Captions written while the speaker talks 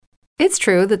It's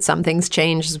true that some things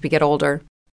change as we get older.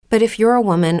 But if you're a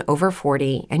woman over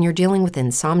 40 and you're dealing with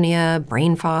insomnia,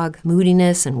 brain fog,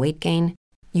 moodiness, and weight gain,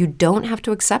 you don't have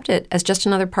to accept it as just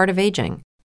another part of aging.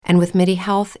 And with MIDI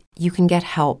Health, you can get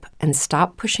help and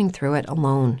stop pushing through it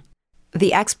alone.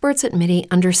 The experts at MIDI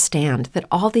understand that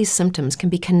all these symptoms can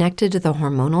be connected to the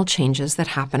hormonal changes that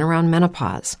happen around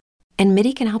menopause, and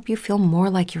MIDI can help you feel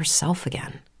more like yourself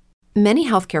again. Many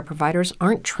healthcare providers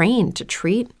aren't trained to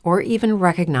treat or even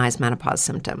recognize menopause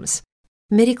symptoms.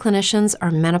 MIDI clinicians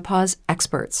are menopause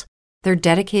experts. They're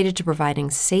dedicated to providing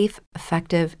safe,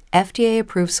 effective,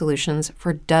 FDA-approved solutions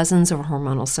for dozens of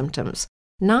hormonal symptoms,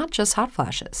 not just hot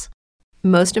flashes.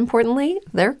 Most importantly,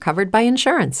 they're covered by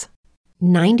insurance.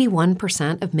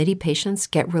 91% of MIDI patients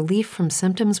get relief from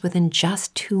symptoms within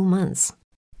just 2 months.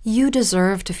 You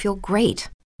deserve to feel great.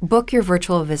 Book your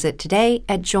virtual visit today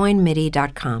at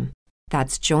joinmidi.com.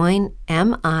 That's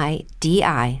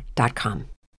joinmidi.com.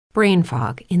 Brain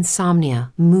fog,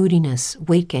 insomnia, moodiness,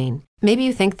 weight gain. Maybe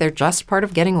you think they're just part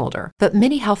of getting older, but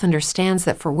MIDI Health understands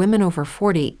that for women over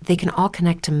 40, they can all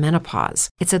connect to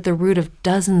menopause. It's at the root of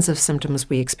dozens of symptoms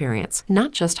we experience,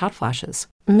 not just hot flashes.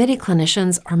 MIDI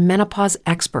clinicians are menopause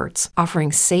experts,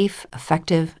 offering safe,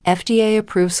 effective,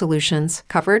 FDA-approved solutions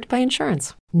covered by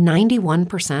insurance.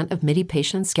 91% of MIDI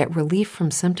patients get relief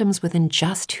from symptoms within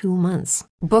just 2 months.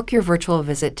 Book your virtual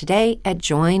visit today at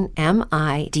joinmidi.com.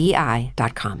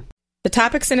 The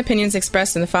topics and opinions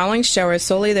expressed in the following show are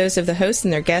solely those of the host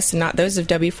and their guests and not those of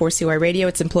W4CY Radio,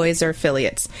 its employees, or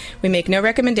affiliates. We make no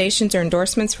recommendations or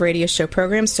endorsements for radio show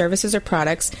programs, services, or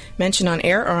products mentioned on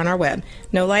air or on our web.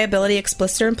 No liability,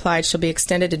 explicit or implied, shall be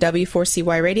extended to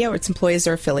W4CY Radio or its employees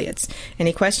or affiliates.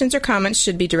 Any questions or comments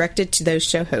should be directed to those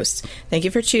show hosts. Thank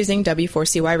you for choosing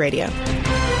W4CY Radio.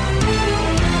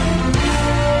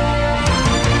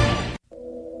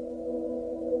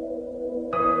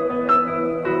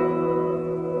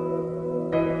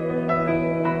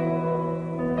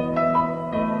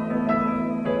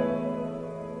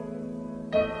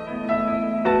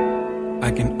 I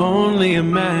can only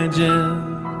imagine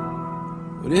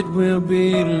what it will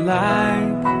be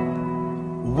like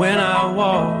when I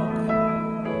walk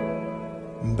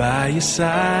by your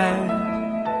side.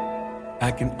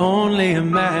 I can only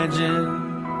imagine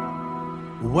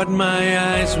what my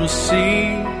eyes will see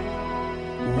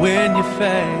when your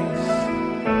face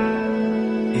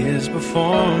is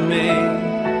before me.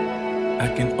 I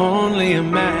can only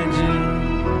imagine.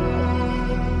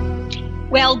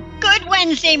 Well, good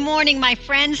Wednesday morning, my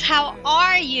friends. How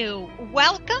are you?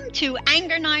 Welcome to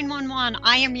Anger 911.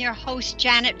 I am your host,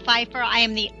 Janet Pfeiffer. I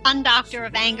am the undoctor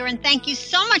of anger, and thank you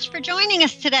so much for joining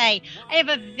us today. I have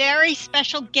a very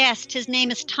special guest. His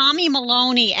name is Tommy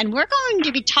Maloney, and we're going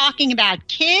to be talking about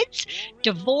kids,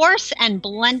 divorce, and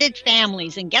blended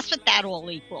families. And guess what that all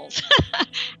equals? Anger!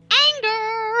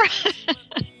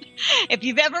 If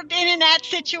you've ever been in that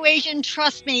situation,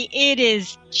 trust me, it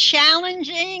is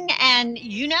challenging. And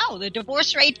you know, the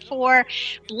divorce rate for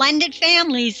blended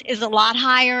families is a lot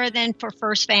higher than for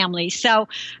first families. So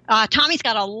Tommy's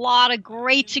got a lot of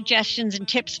great suggestions and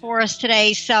tips for us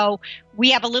today. So we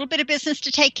have a little bit of business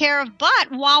to take care of. But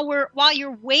while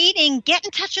you're waiting, get in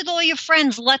touch with all your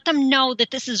friends. Let them know that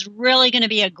this is really going to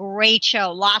be a great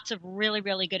show. Lots of really,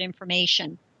 really good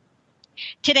information.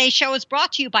 Today's show is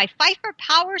brought to you by Pfeiffer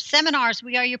Power Seminars.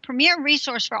 We are your premier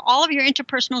resource for all of your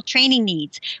interpersonal training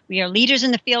needs. We are leaders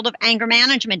in the field of anger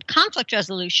management, conflict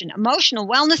resolution, emotional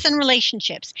wellness, and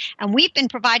relationships. And we've been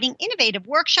providing innovative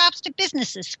workshops to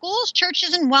businesses, schools,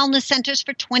 churches, and wellness centers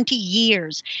for 20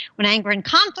 years. When anger and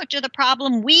conflict are the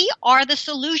problem, we are the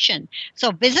solution.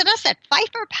 So visit us at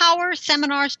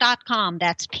PfeifferPowerSeminars.com.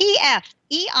 That's PFEIFFER,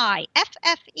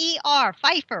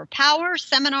 Pfeiffer,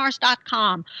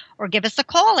 PowerSeminars.com, or give us a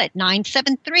call at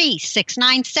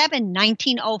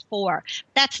 973-697-1904.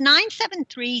 That's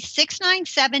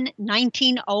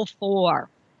 973-697-1904.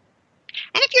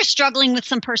 And if you're struggling with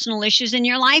some personal issues in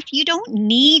your life, you don't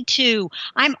need to.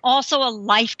 I'm also a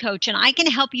life coach, and I can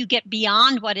help you get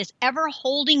beyond what is ever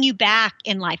holding you back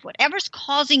in life. Whatever's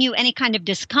causing you any kind of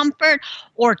discomfort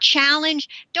or challenge,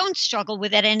 don't struggle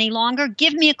with it any longer.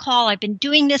 Give me a call. I've been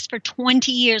doing this for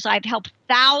 20 years. I've helped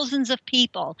thousands of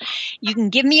people. You can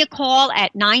give me a call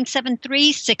at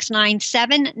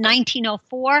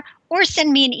 973-697-1904 or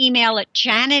send me an email at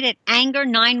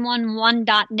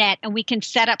janet@anger911.net, and we can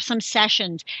set up some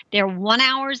sessions. They're 1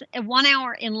 hour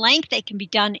in length. They can be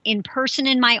done in person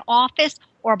in my office,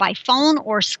 or by phone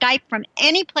or Skype from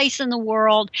any place in the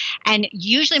world. And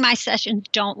usually my sessions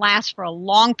don't last for a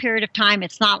long period of time.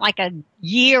 It's not like a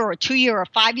year or 2 year or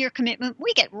 5 year commitment.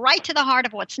 We get right to the heart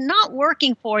of what's not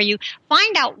working for you,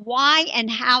 find out why and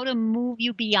how to move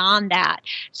you beyond that.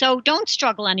 So don't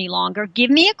struggle any longer. Give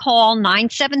me a call,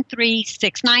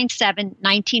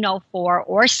 973-697-1904,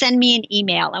 or send me an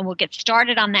email and we'll get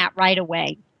started on that right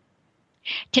away.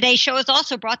 Today's show is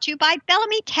also brought to you by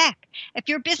Bellamy Tech. If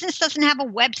your business doesn't have a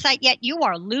website yet, you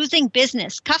are losing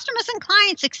business. Customers and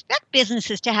clients expect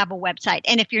businesses to have a website.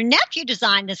 And if your nephew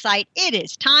designed the site, it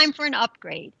is time for an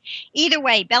upgrade. Either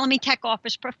way, Bellamy Tech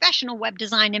offers professional web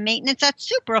design and maintenance at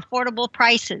super affordable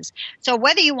prices. So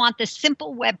whether you want the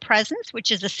simple web presence, which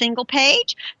is a single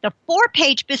page, the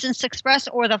 4-page Business Express,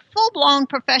 or the full-blown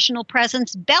professional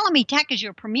presence, Bellamy Tech is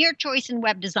your premier choice in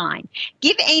web design.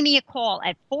 Give Amy a call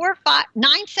at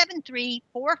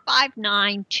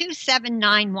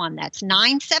 973-459-2791. That's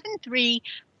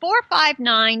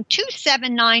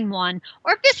 973-459-2791.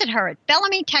 Or visit her at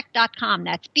BellamyTech.com.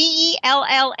 That's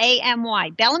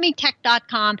BELLAMY,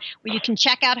 BellamyTech.com, where you can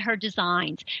check out her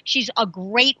designs. She's a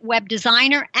great web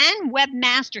designer and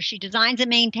webmaster. She designs and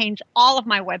maintains all of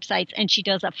my websites, and she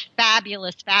does a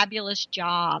fabulous, fabulous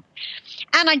job.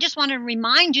 And I just want to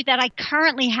remind you that I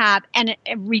currently have a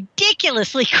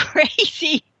ridiculously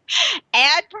crazy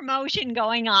ad promotion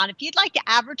going on. If you'd like to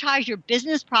advertise your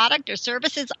business, product, or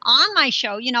services on my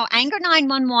show, Anger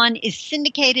 911 is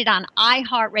syndicated on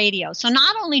iHeartRadio. So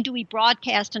not only do we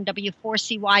broadcast on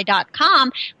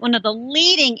W4CY.com, one of the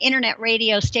leading internet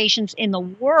radio stations in the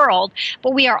world,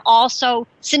 but we are also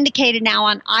syndicated now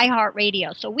on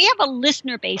iHeartRadio. So we have a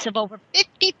listener base of over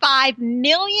 55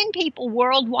 million people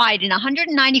worldwide in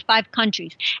 195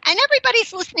 countries. And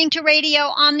everybody's listening to radio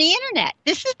on the internet.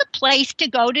 This is the place to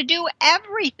go to do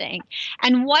everything.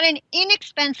 And what an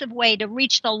inexpensive way to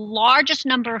reach the largest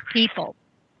number of people.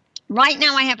 Right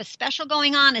now I have a special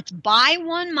going on. It's buy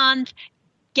 1 month,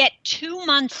 get 2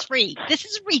 months free. This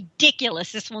is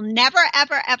ridiculous. This will never,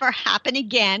 ever, ever happen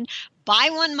again. Buy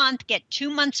 1 month, get 2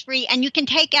 months free, and you can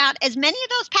take out as many of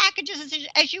those packages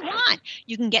as you want.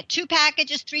 You can get 2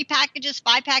 packages, 3 packages,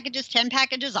 5 packages, 10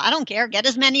 packages. I don't care. Get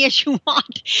as many as you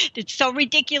want. It's so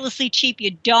ridiculously cheap.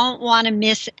 You don't want to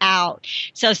miss out.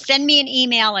 So send me an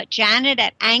email at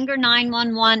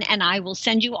janet@anger911, and I will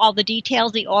send you all the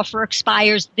details. The offer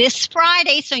expires this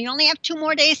Friday, so you only have 2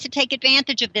 more days to take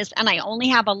advantage of this, and I only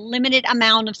have a limited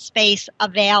amount of space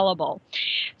available.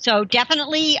 So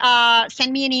definitely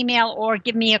send me an email or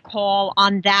give me a call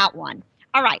on that one.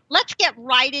 All right, let's get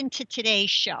right into today's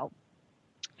show.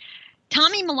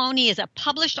 Tommy Maloney is a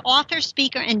published author,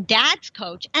 speaker, and dad's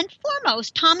coach. And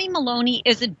foremost, Tommy Maloney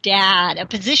is a dad, a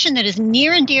position that is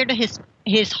near and dear to his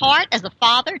heart as a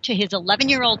father to his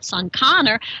 11-year-old son,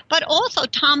 Connor, but also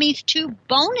Tommy's 2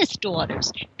 bonus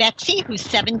daughters, Betsy, who's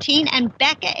 17, and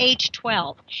Becca, age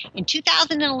 12. In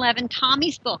 2011,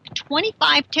 Tommy's book,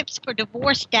 25 Tips for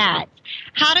Divorced Dads,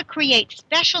 How to Create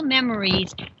Special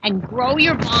Memories and Grow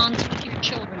Your Bonds with Your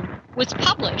Children, was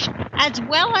published, as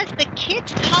well as the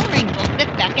kids' coloring book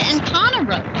that Becca and Connor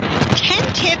wrote,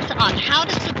 10 Tips on How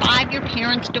to Survive Your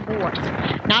Parents' Divorce.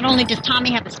 Not only does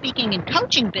Tommy have a speaking and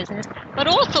coaching business, but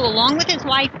also, along with his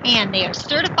wife, Ann, they are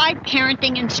certified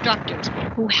parenting instructors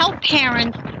who help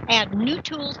parents add new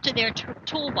tools to their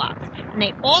toolbox. And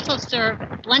they also serve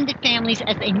blended families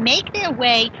as they make their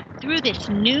way through this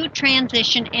new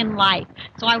transition in life.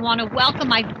 So I want to welcome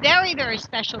my very, very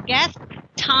special guest,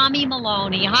 Tommy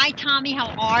Maloney. Hi, Tommy.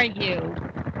 How are you?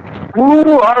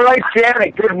 Ooh, all right,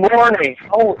 Janet. Good morning.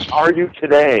 How are you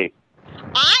today?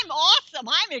 I'm awesome.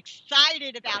 I'm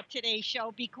excited about today's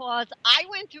show because I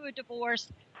went through a divorce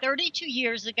 32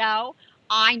 years ago.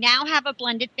 I now have a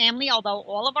blended family, although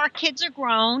all of our kids are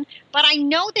grown. But I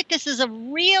know that this is a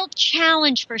real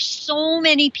challenge for so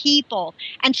many people.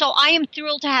 And so I am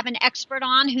thrilled to have an expert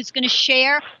on who's going to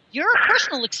share your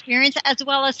personal experience as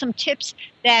well as some tips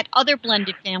that other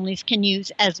blended families can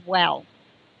use as well.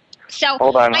 So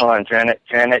Hold on, Janet.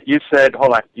 You said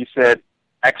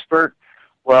expert?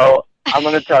 Well, I'm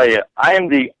going to tell you, I am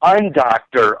the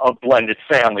undoctor of blended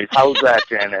families. How's that,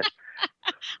 Janet?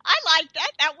 I like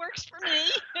that. That works for me.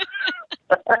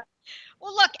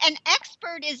 Well, look, an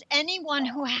expert is anyone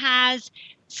who has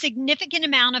significant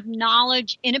amount of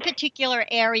knowledge in a particular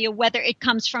area, whether it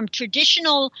comes from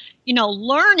traditional,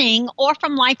 learning or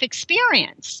from life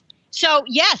experience. So,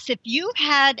 yes, if you've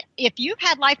had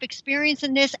life experience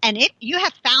in this and you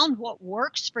have found what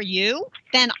works for you,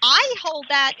 then I hold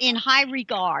that in high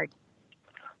regard.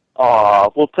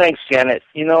 Well, thanks, Janet.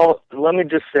 Let me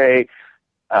just say,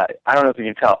 I don't know if you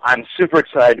can tell, I'm super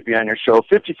excited to be on your show.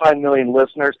 55 million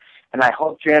listeners, and I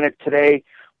hope, Janet, today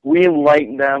we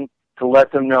enlighten them to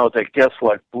let them know that, guess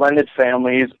what, blended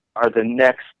families are the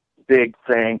next big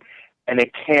thing, and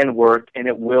it can work, and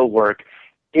it will work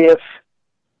if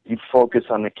you focus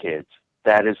on the kids.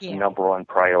 That is the number one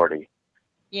priority.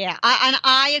 Yeah,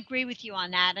 I agree with you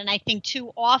on that. And I think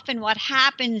too often what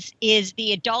happens is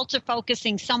the adults are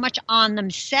focusing so much on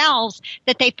themselves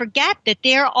that they forget that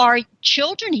there are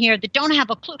children here that don't have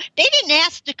a clue. They didn't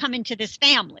ask to come into this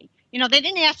family. They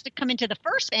didn't ask to come into the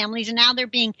first families, and now they're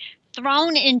being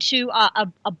thrown into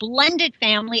a blended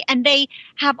family, and they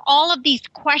have all of these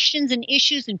questions and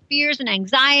issues and fears and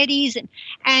anxieties,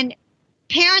 and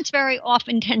parents very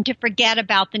often tend to forget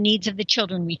about the needs of the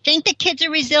children. We think the kids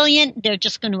are resilient, they're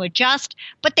just going to adjust,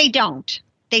 but they don't.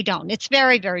 They don't. It's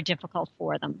very, very difficult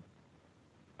for them.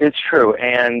 It's true.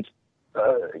 And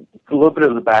a little bit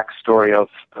of the backstory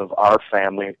of our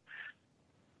family.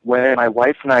 When my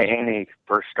wife and I, Annie,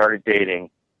 first started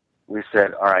dating, we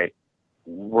said, all right,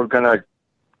 we're going to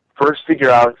first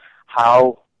figure out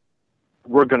how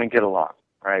we're going to get along.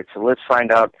 All right, so let's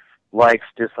find out likes,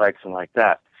 dislikes, and like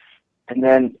that. And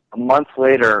then a month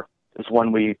later is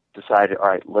when we decided, all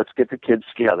right, let's get the kids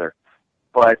together.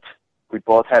 But we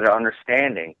both had an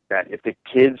understanding that if the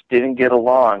kids didn't get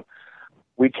along,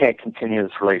 we can't continue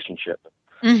this relationship.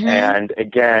 Mm-hmm. And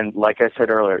again, like I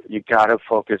said earlier, you got to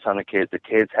focus on the kids. The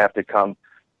kids have to come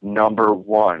number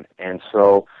one. And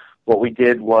so what we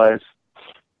did was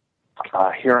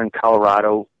here in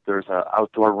Colorado, there's an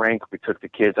outdoor rink. We took the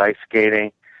kids ice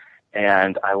skating,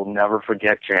 and I will never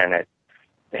forget Janet.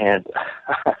 And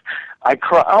I'm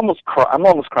almost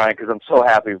crying because I'm so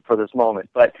happy for this moment.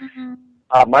 But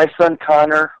my son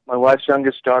Connor, my wife's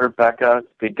youngest daughter Becca,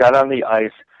 they got on the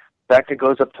ice. Becca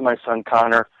goes up to my son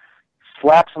Connor,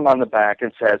 slaps him on the back,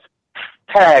 and says,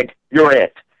 "Tag, you're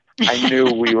it." I knew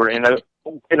we were in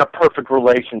a perfect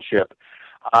relationship.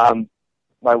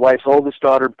 My wife's oldest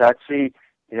daughter Betsy,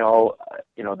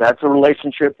 that's a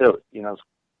relationship that is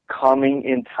coming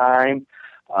in time.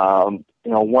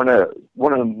 One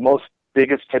of the most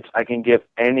biggest tips I can give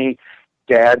any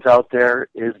dads out there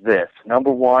is this.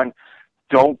 Number one,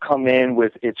 don't come in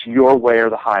with it's your way or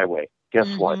the highway.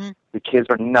 Guess what? The kids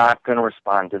are not going to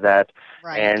respond to that.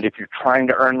 Right. And if you're trying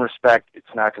to earn respect,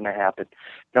 it's not going to happen.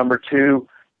 Number two,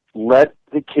 let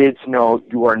the kids know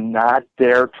you are not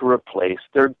there to replace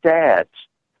their dads.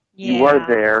 Yeah. You are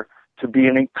there to be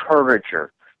an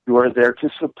encourager. You are there to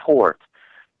support.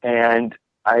 And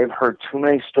I've heard too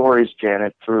many stories,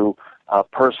 Janet, through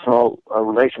personal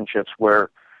relationships where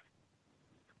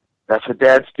that's what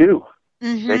dads do.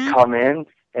 Mm-hmm. They come in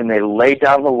and they lay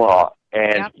down the law,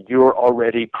 and you're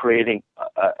already creating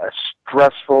a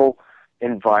stressful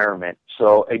environment.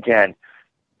 So, again,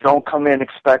 don't come in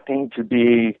expecting to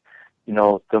be,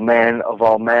 the man of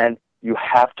all men. You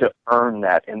have to earn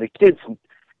that. And the kids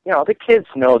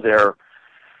know they're,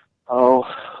 how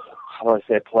do I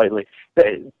say it politely?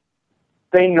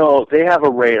 They know, they have a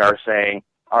radar saying,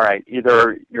 all right,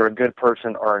 either you're a good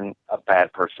person or a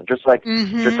bad person, just like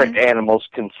animals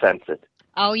can sense it.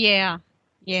 Oh, yeah.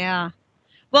 Yeah.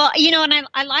 Well, and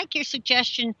I like your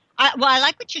suggestion. I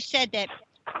like what you said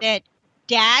that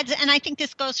dads, and I think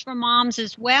this goes for moms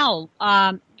as well,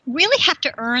 really have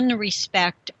to earn the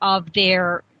respect of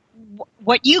their,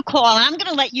 what you call, and I'm going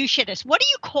to let you share this, what do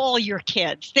you call your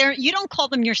kids? You don't call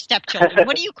them your stepchildren.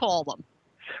 What do you call them?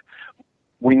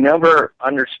 We never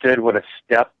understood what a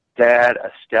stepdad,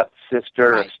 a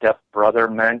stepsister, a stepbrother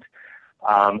meant.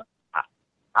 I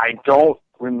don't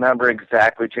remember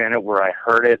exactly, Janet, where I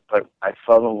heard it, but I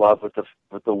fell in love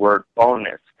with the word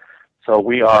bonus. So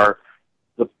we are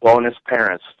the bonus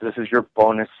parents. This is your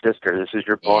bonus sister. This is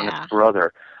your bonus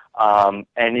brother.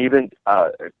 And even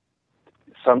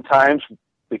sometimes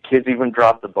the kids even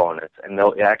drop the bonus, and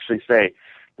they'll actually say,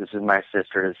 "This is my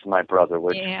sister. This is my brother,"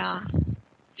 which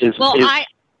is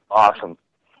awesome.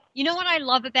 You know what I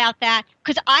love about that?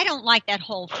 Because I don't like that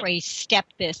whole phrase, step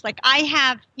this. Like I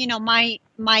have,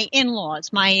 my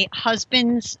in-laws, my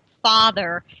husband's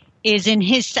father is in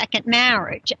his second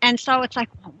marriage. And so it's like,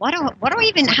 how do I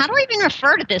even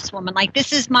refer to this woman? Like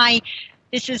this is my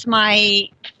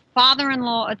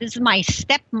father-in-law, this is my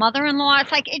stepmother-in-law. It's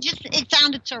like, it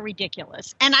sounded so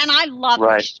ridiculous. And I love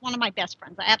her. She's one of my best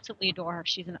friends. I absolutely adore her.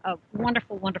 She's a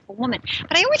wonderful, wonderful woman.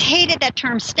 But I always hated that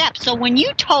term step. So when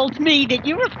you told me that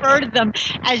you refer to them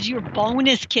as your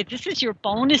bonus kids, this is your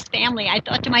bonus family, I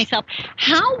thought to myself,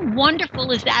 how wonderful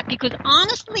is that? Because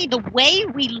honestly, the way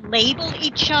we label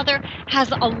each other has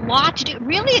a lot to do, it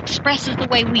really expresses the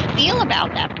way we feel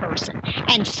about that person.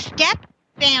 And step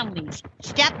families,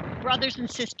 step brothers and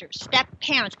sisters, step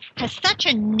parents has such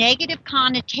a negative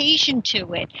connotation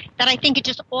to it that I think it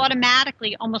just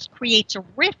automatically almost creates a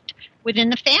rift within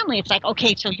the family. It's like,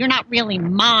 okay, so you're not really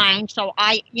mine, so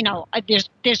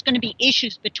there's going to be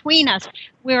issues between us.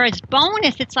 Whereas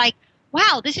bonus, it's like,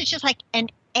 wow, this is just like an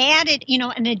added,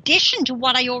 an addition to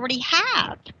what I already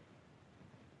have.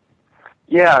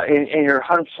 Yeah, and you're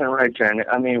 100% right, Jen.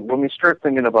 I mean, when we start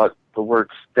thinking about the word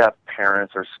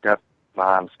step-parents or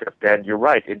step-mom, step-dad, you're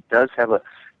right. It does have a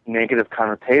negative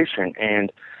connotation.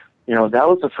 And, that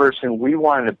was the first thing we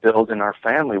wanted to build in our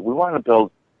family. We want to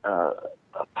build a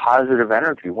positive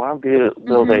energy. We want to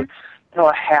build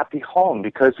a happy home,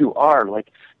 because you are, like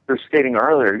you were stating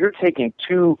earlier, you're taking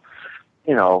two,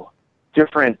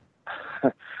 different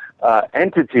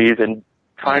entities and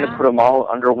trying to put them all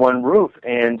under one roof.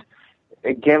 And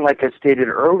again, like I stated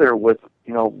earlier, with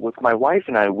my wife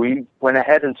and I, we went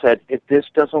ahead and said, if this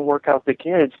doesn't work out the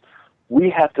kids, we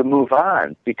have to move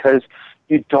on, because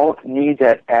you don't need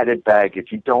that added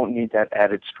baggage. You don't need that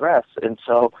added stress. And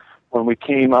so when we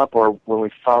came up, or when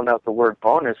we found out the word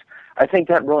bonus, I think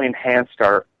that really enhanced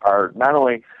our not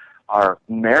only our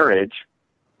marriage,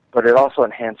 but it also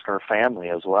enhanced our family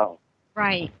as well.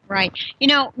 Right.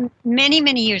 Many,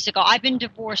 many years ago, I've been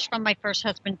divorced from my first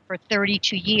husband for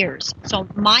 32 years. So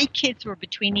my kids were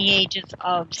between the ages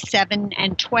of 7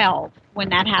 and 12 when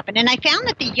that happened. And I found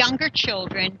that the younger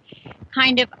children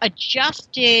kind of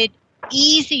adjusted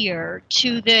easier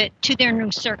to their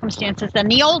new circumstances than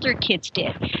the older kids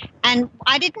did. And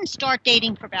I didn't start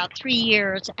dating for about 3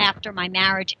 years after my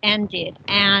marriage ended.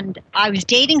 And I was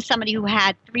dating somebody who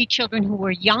had 3 children who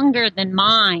were younger than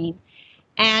mine.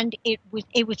 And it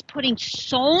was putting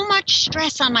so much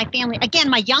stress on my family. Again,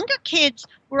 my younger kids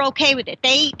were okay with it.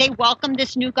 They welcomed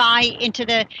this new guy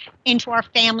into our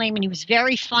family. I mean, he was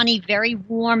very funny, very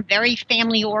warm, very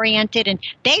family oriented, and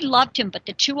they loved him. But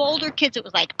the 2 older kids, it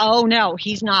was like, oh no,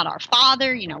 he's not our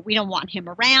father. We don't want him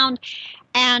around.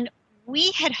 And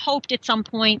we had hoped at some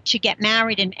point to get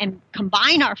married and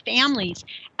combine our families.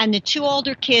 And the 2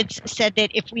 older kids said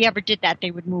that if we ever did that,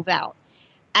 they would move out.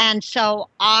 And so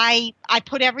I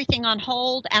put everything on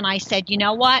hold, and I said, you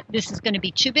know what, this is going to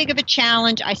be too big of a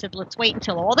challenge. I said, let's wait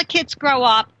until all the kids grow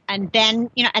up, and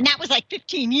then, and that was like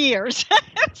 15 years.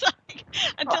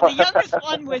 Until the youngest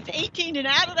one was 18 and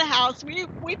out of the house, we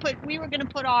were going to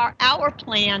put our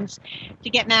plans to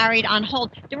get married on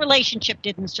hold. The relationship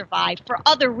didn't survive for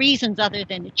other reasons other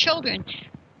than the children.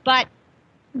 But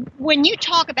when you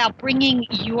talk about bringing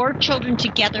your children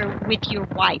together with your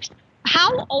wife's,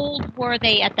 how old were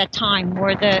they at that time?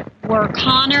 Were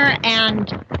Connor and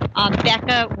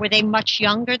Becca, were they much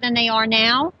younger than they are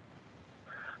now?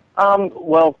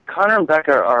 Well, Connor and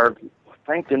Becca are,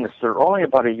 thank goodness, they're only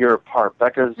about a year apart.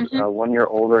 Becca's 1 year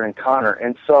older than Connor.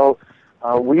 And so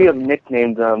we have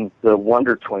nicknamed them the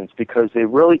Wonder Twins, because they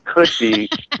really could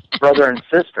be brother and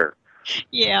sister.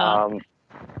 Yeah.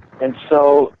 And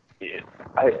so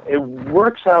it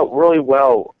works out really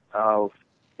well.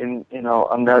 I'm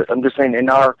just saying in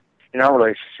our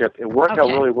relationship, it worked out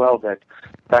really well that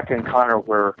Becca and Connor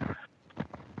were,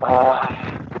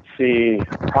 probably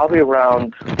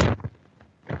around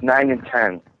 9 and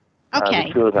 10.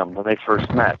 The 2 of them when they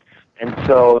first met, and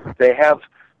so they have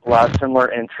a lot of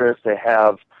similar interests. They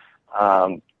have,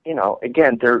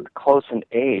 again, they're close in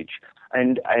age,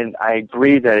 and I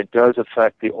agree that it does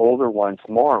affect the older ones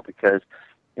more, because,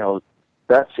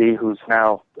 Betsy, who's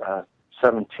now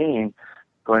 17.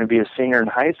 Going to be a senior in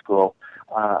high school,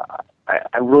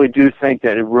 I really do think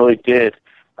that it really did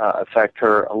affect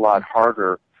her a lot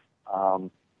harder.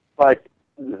 But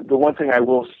the one thing I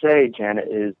will say, Janet,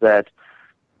 is that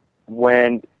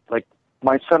when,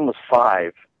 my son was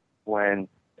 5 when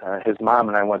his mom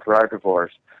and I went through our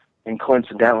divorce, and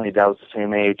coincidentally, that was the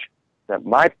same age that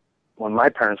when my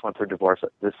parents went through divorce,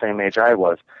 the same age I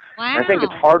was. Wow. And I think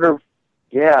it's harder,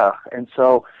 and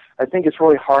so I think it's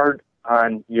really hard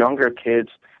on younger kids,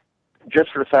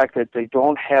 just for the fact that they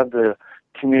don't have the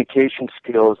communication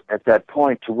skills at that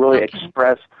point to really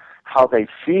express how they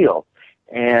feel.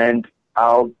 And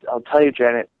I'll tell you,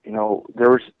 Janet,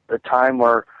 there was a time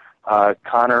where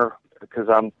Connor, because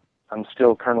I'm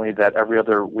still currently that every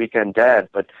other weekend dad,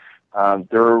 but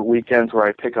there were weekends where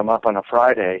I pick him up on a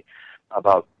Friday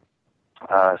about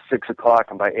 6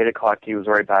 o'clock, and by 8 o'clock he was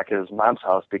right back at his mom's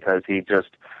house, because he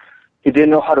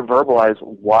didn't know how to verbalize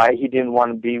why he didn't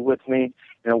want to be with me.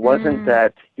 And it wasn't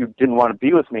that he didn't want to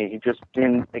be with me. He just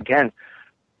didn't, again,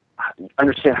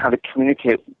 understand how to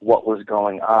communicate what was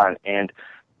going on. And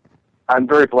I'm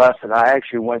very blessed that I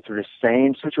actually went through the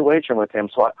same situation with him,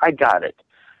 so I got it.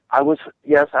 I was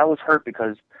hurt,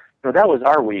 because that was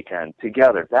our weekend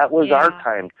together. That was our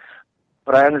time.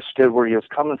 But I understood where he was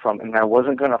coming from, and I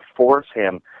wasn't going to force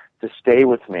him to stay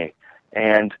with me.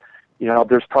 And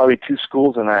there's probably 2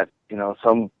 schools in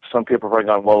some people are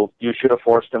going, well, you should have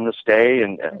forced them to stay.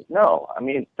 And no, I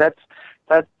mean, that's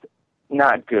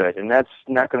not good. And that's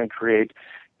not going to create,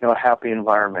 a happy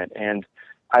environment. And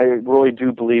I really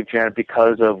do believe, Janet,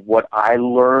 because of what I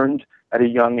learned at a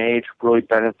young age, really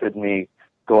benefited me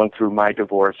going through my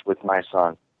divorce with my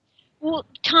son. Well,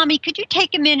 Tommy, could you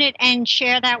take a minute and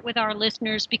share that with our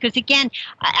listeners? Because, again,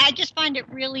 I just find it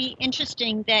really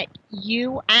interesting that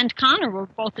you and Connor were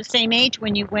both the same age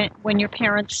when your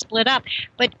parents split up.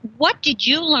 But what did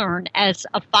you learn as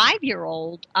a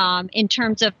 5-year-old in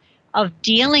terms of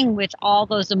dealing with all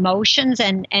those emotions?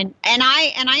 And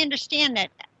I understand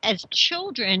that as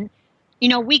children,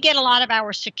 we get a lot of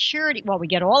our security, we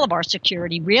get all of our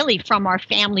security really from our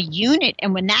family unit.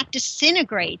 And when that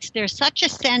disintegrates, there's such a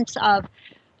sense of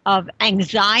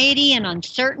anxiety and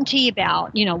uncertainty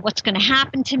about, what's going to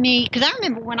happen to me. Because I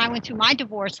remember when I went through my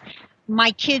divorce,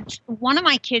 one of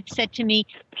my kids said to me,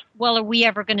 well, are we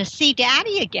ever going to see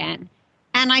Daddy again?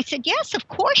 And I said, yes, of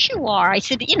course you are. I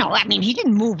said, he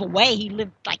didn't move away. He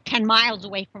lived like 10 miles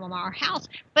away from our house.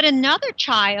 But another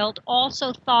child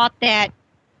also thought that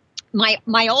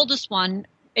my oldest one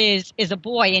is a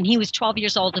boy, and he was 12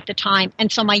 years old at the time.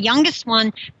 And so my youngest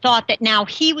one thought that now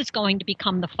he was going to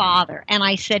become the father. And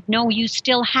I said, no, you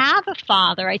still have a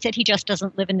father. I said, he just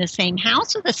doesn't live in the same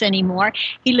house with us anymore.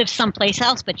 He lives someplace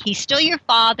else, but he's still your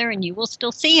father, and you will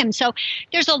still see him. So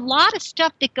there's a lot of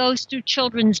stuff that goes through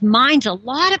children's minds, a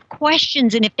lot of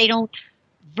questions. And if they don't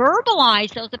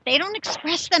verbalize those, if they don't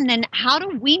express them, then how do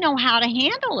we know how to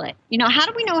handle it? How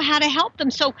do we know how to help them?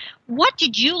 So what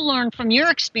did you learn from your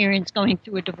experience going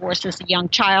through a divorce as a young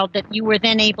child that you were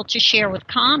then able to share with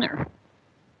Connor?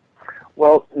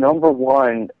 Well, number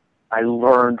one, I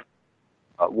learned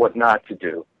what not to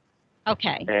do.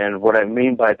 Okay. And what I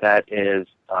mean by that is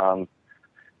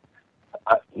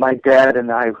my dad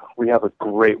and I, we have a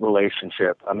great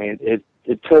relationship. I mean,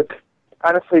 it took,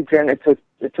 honestly, Jen, it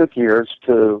took years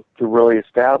to really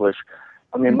establish.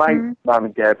 I mean, my mom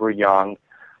and dad were young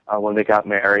when they got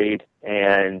married,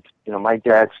 and my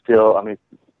dad still. I mean,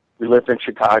 we lived in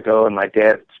Chicago, and my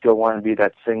dad still wanted to be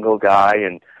that single guy,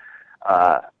 and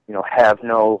have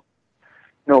no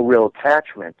real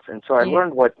attachments. And so I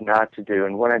learned what not to do.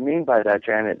 And what I mean by that,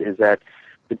 Janet, is that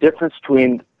the difference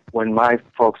between when my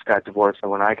folks got divorced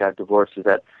and when I got divorced is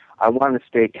that I wanted to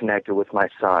stay connected with my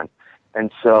son.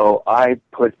 And so I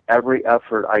put every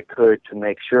effort I could to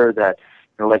make sure that,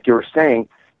 like you were saying,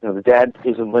 the dad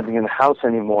isn't living in the house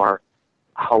anymore.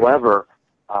 However,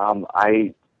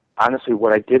 I honestly,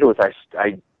 what I did was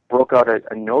I broke out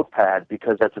a notepad,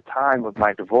 because at the time of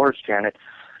my divorce, Janet,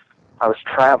 I was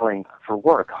traveling for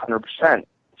work 100%.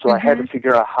 So I had to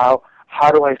figure out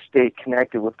how do I stay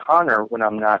connected with Connor when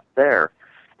I'm not there.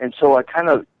 And so I kind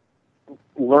of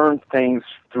learned things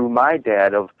through my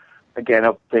dad of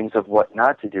things of what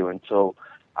not to do. And so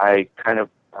I kind of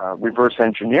reverse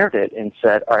engineered it and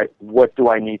said, all right, what do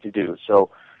I need to do? So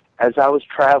as I was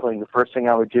traveling, the first thing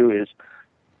I would do is,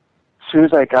 as soon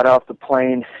as I got off the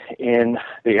plane in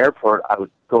the airport, I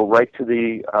would go right to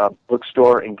the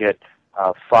bookstore and get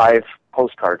 5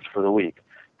 postcards for the week.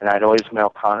 And I'd always mail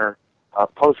Connor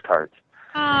postcards.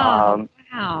 Oh,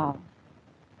 wow.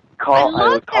 I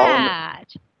love that.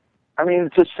 I mean,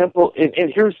 it's just simple.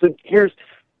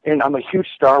 And I'm a huge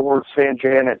Star Wars fan,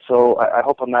 Janet, so I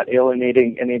hope I'm not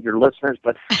alienating any of your listeners,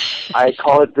 but I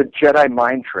call it the Jedi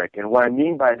mind trick. And what I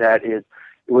mean by that is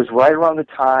it was right around the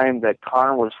time that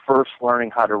Connor was first learning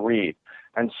how to read.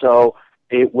 And so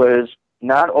it was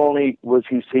not only was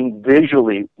he seeing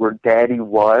visually where Daddy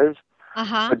was,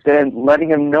 but then letting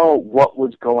him know what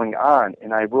was going on.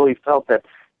 And I really felt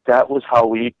that was how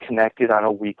we connected on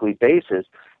a weekly basis.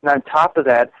 And on top of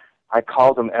that, I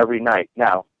called him every night.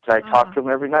 Now, did I talk to him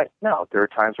every night? No. There are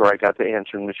times where I got the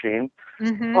answering machine.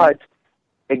 But,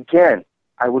 again,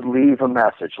 I would leave a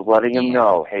message letting him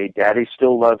know, hey, Daddy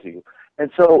still loves you. And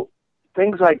so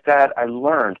things like that I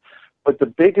learned. But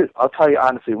I'll tell you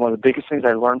honestly, one of the biggest things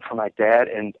I learned from my dad,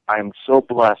 and I'm so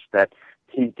blessed that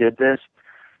he did this,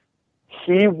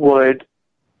 he would,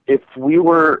 if we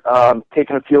were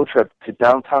taking a field trip to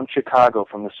downtown Chicago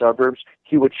from the suburbs,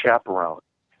 he would chaperone.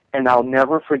 And I'll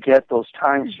never forget those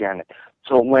times, Janet.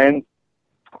 So when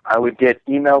I would get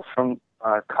emails from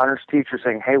Connor's teacher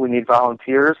saying, hey, we need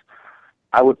volunteers,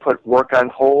 I would put work on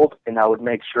hold, and I would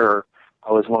make sure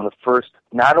I was one of the first,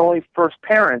 not only first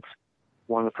parents,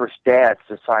 one of the first dads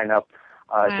to sign up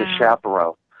to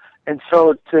chaperone. And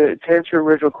so to answer your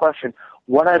original question,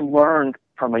 what I learned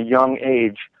from a young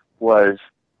age was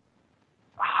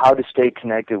how to stay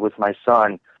connected with my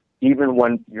son, even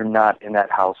when you're not in that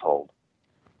household.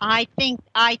 I think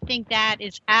that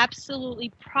is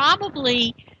absolutely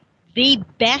probably the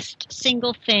best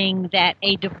single thing that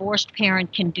a divorced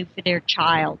parent can do for their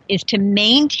child is to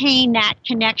maintain that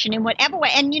connection in whatever way.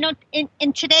 And,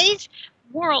 in today's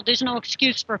world, there's no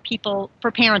excuse for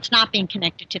parents not being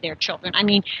connected to their children. I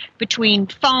mean, between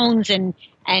phones and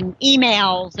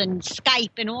emails and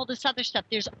Skype and all this other stuff,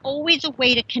 there's always a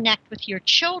way to connect with your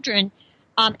children.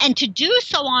 And to do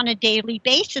so on a daily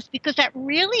basis, because that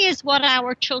really is what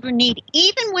our children need.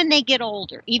 Even when they get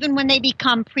older, even when they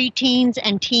become preteens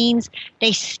and teens,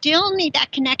 they still need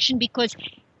that connection, because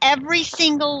every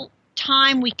single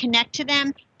time we connect to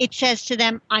them, it says to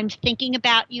them, I'm thinking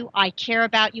about you, I care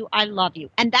about you, I love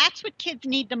you. And that's what kids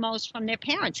need the most from their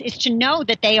parents, is to know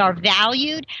that they are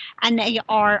valued and they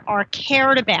are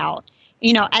cared about,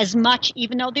 as much,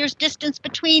 even though there's distance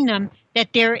between them,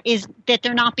 that they're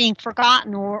not being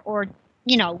forgotten or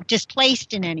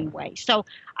displaced in any way. So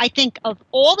I think of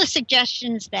all the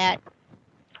suggestions that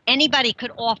anybody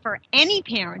could offer any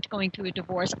parent going through a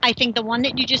divorce, I think the one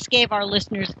that you just gave our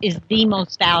listeners is the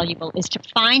most valuable, is to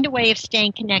find a way of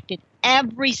staying connected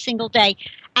every single day.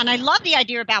 And I love the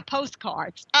idea about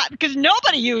postcards, because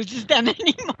nobody uses them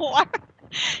anymore.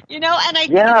 And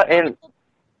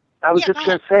I was just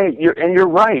going to say, you're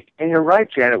right,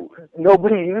 Janet.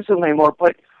 Nobody uses them anymore.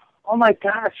 But oh my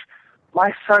gosh,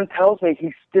 my son tells me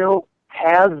he still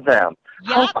has them.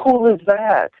 Yep. How cool is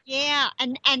that? Yeah,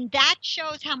 and that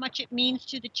shows how much it means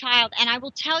to the child. And I will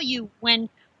tell you, when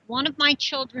one of my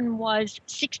children was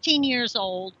 16 years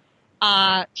old,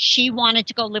 she wanted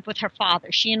to go live with her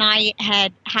father. She and I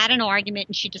had an argument,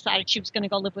 and she decided she was going to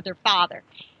go live with her father.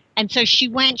 And so she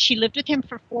lived with him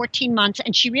for 14 months,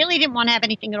 and she really didn't want to have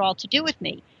anything at all to do with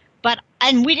me.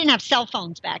 And we didn't have cell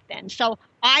phones back then. So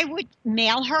I would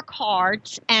mail her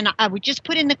cards, and I would just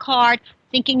put in the card,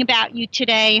 thinking about you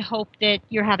today, hope that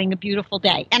you're having a beautiful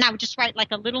day. And I would just write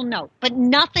like a little note, but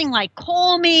nothing like,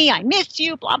 call me, I miss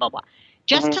you, blah, blah, blah.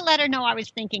 Just to let her know I was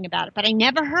thinking about it. But I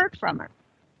never heard from her.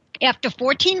 After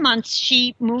 14 months,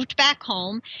 she moved back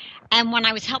home. And when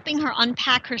I was helping her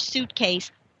unpack her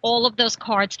suitcase, all of those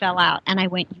cards fell out. And I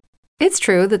went, It's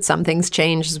true that some things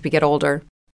change as we get older.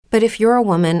 But if you're a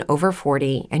woman over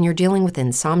 40 and you're dealing with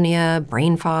insomnia,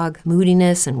 brain fog,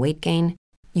 moodiness, and weight gain,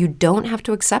 you don't have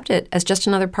to accept it as just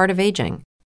another part of aging.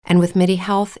 And with MIDI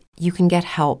Health, you can get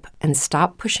help and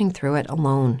stop pushing through it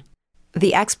alone.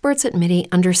 The experts at MIDI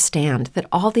understand that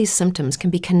all these symptoms can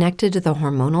be connected to the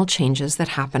hormonal changes that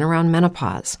happen around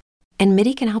menopause. And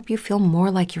MIDI can help you feel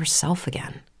more like yourself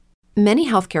again. Many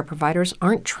healthcare providers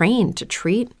aren't trained to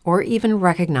treat or even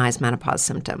recognize menopause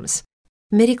symptoms.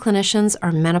 MIDI clinicians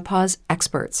are menopause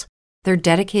experts. They're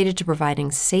dedicated to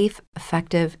providing safe,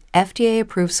 effective,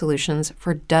 FDA-approved solutions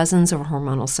for dozens of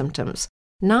hormonal symptoms,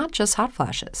 not just hot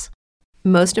flashes.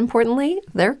 Most importantly,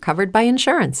 they're covered by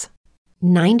insurance.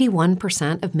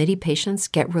 91% of MIDI patients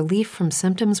get relief from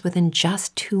symptoms within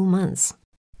just 2 months.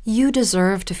 You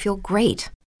deserve to feel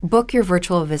great. Book your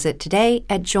virtual visit today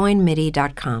at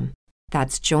joinmidi.com.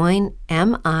 That's joinmidi.com.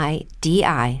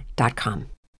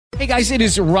 Hey guys, it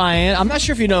is Ryan. I'm not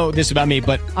sure if you know this about me,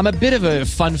 but I'm a bit of a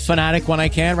fun fanatic when I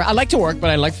can. I like to work, but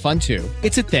I like fun too.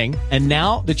 It's a thing. And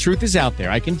now the truth is out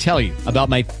there. I can tell you about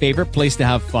my favorite place to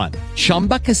have fun.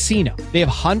 Chumba Casino. They have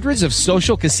hundreds of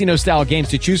social casino style games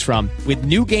to choose from with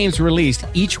new games released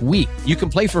each week. You can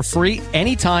play for free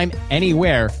anytime,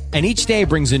 anywhere. And each day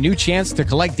brings a new chance to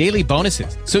collect daily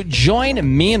bonuses. So join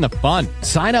me in the fun.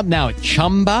 Sign up now at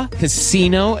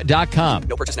ChumbaCasino.com.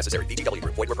 No purchase necessary. VGW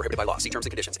Group. Void where prohibited by law. See terms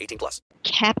and conditions. 18+.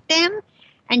 Kept them?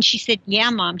 And she said, yeah,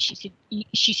 Mom. She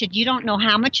said, you don't know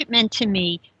how much it meant to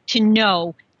me to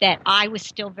know that I was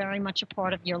still very much a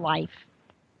part of your life.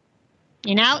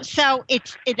 So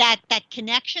it's that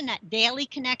connection, that daily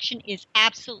connection is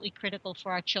absolutely critical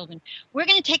for our children. We're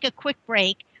going to take a quick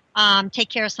break. Take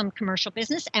care of some commercial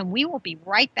business, and we will be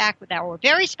right back with our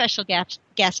very special guest,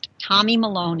 Tommy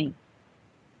Maloney.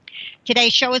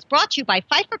 Today's show is brought to you by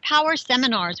Pfeiffer Power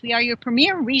Seminars. We are your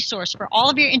premier resource for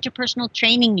all of your interpersonal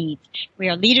training needs. We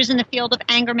are leaders in the field of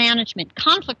anger management,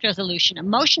 conflict resolution,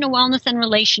 emotional wellness, and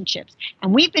relationships.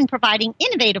 And we've been providing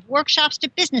innovative workshops to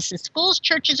businesses, schools,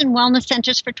 churches, and wellness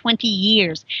centers for 20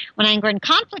 years. When anger and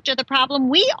conflict are the problem,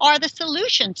 we are the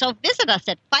solution. So visit us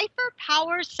at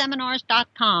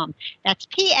PfeifferPowerSeminars.com. That's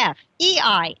PFEIFFER,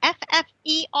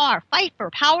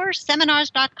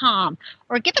 PfeifferPowerSeminars.com.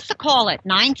 Or give us a call at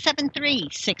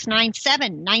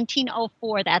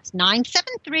 973-697-1904. That's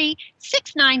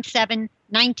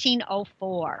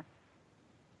 973-697-1904.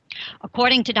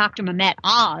 According to Dr. Mehmet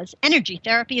Oz, energy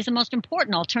therapy is the most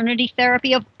important alternative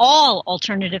therapy of all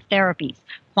alternative therapies.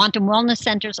 Quantum Wellness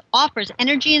Centers offers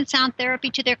energy and sound therapy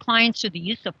to their clients through the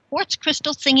use of quartz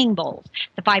crystal singing bowls.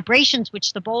 The vibrations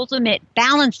which the bowls emit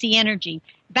balance the energy,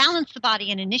 balance the body,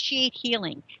 and initiate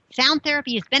healing. Sound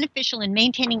therapy is beneficial in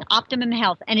maintaining optimum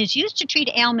health and is used to treat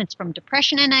ailments from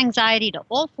depression and anxiety to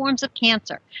all forms of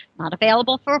cancer. Not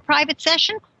available for a private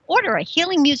session? Order a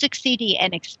healing music CD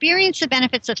and experience the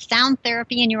benefits of sound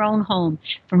therapy in your own home.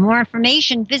 For more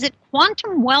information, visit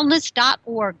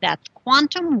quantumwellness.org. That's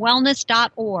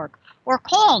quantumwellness.org. Or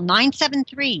call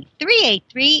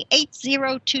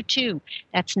 973-383-8022.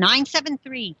 That's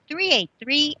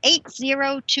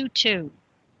 973-383-8022.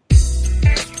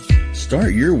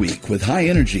 Start your week with high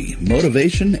energy,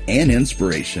 motivation, and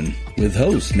inspiration with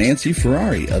host Nancy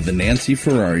Ferrari of The Nancy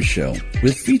Ferrari Show,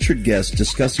 with featured guests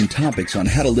discussing topics on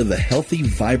how to live a healthy,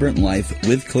 vibrant life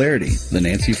with clarity. The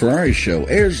Nancy Ferrari Show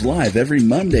airs live every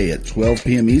Monday at 12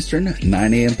 p.m. Eastern,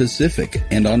 9 a.m. Pacific,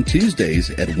 and on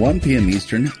Tuesdays at 1 p.m.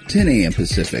 Eastern, 10 a.m.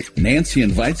 Pacific. Nancy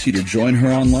invites you to join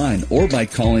her online or by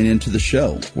calling into the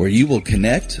show, where you will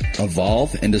connect,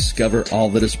 evolve, and discover all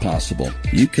that is possible.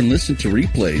 You can listen to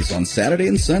replays on Saturday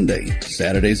and Sunday.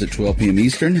 Saturdays at 12 p.m.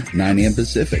 Eastern, 9 a.m.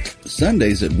 Pacific.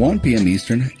 Sundays at 1 p.m.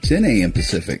 Eastern, 10 a.m.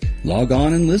 Pacific. Log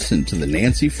on and listen to The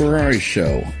Nancy Ferrari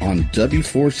Show on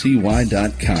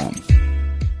W4CY.com.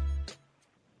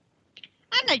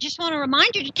 And I just want to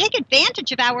remind you to take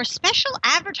advantage of our special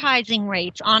advertising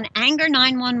rates on Anger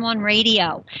 911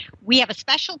 Radio. We have a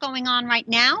special going on right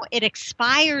now. It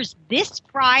expires this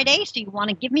Friday, so you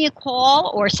want to give me a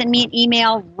call or send me an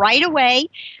email right away.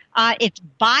 It's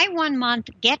buy 1 month,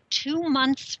 get 2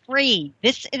 months free.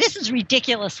 This is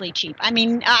ridiculously cheap. I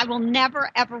mean, I will never,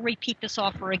 ever repeat this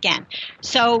offer again.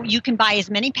 So you can buy as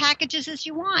many packages as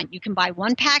you want. You can buy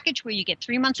one package where you get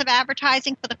 3 months of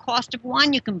advertising for the cost of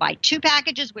one. You can buy two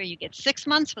packages where you get 6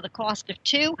 months for the cost of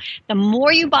two. The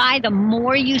more you buy, the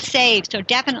more you save. So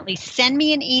definitely send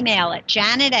me an email at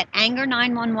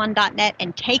janet@anger911.net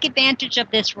and take advantage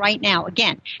of this right now.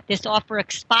 Again, this offer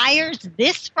expires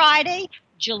this Friday,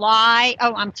 June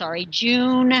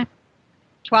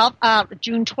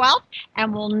 12th,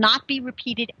 and will not be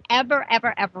repeated ever,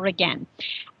 ever, ever again.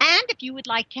 And if you would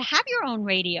like to have your own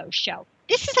radio show,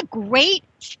 this is a great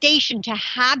station to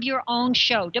have your own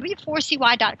show.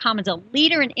 W4CY.com is a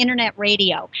leader in internet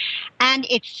radio, and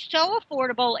it's so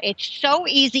affordable, it's so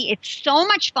easy, it's so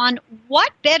much fun.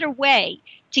 What better way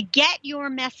to get your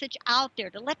message out there,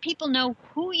 to let people know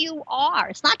who you are?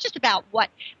 It's not just about what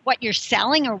you're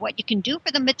selling or what you can do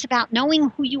for them. It's about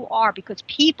knowing who you are, because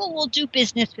people will do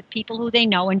business with people who they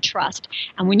know and trust.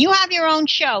 And when you have your own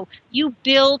show, you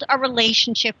build a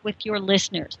relationship with your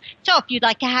listeners. So if you'd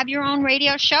like to have your own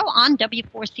radio show on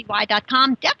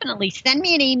W4CY.com, definitely send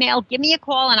me an email, give me a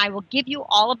call, and I will give you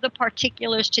all of the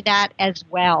particulars to that as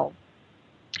well.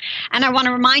 And I want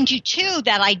to remind you, too,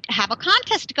 that I have a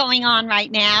contest going on right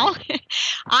now.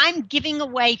 I'm giving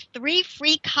away 3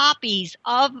 free copies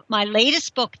of my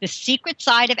latest book, The Secret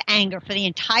Side of Anger, for the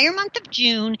entire month of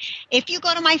June. If you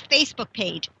go to my Facebook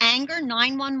page, Anger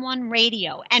 911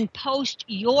 Radio, and post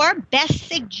your best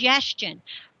suggestion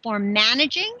for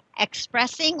managing,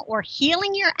 expressing, or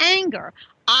healing your anger,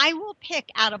 I will pick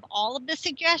out of all of the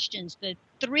suggestions the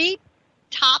 3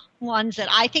 top ones that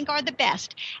I think are the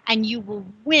best, and you will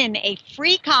win a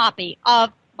free copy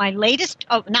of my latest,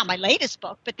 not my latest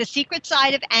book, but The Secret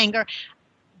Side of Anger,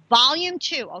 Volume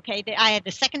 2, okay?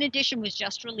 The second edition was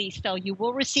just released, so you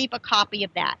will receive a copy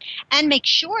of that. And make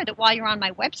sure that while you're on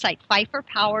my website,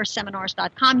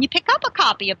 PfeifferPowerSeminars.com, you pick up a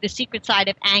copy of The Secret Side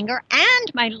of Anger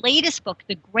and my latest book,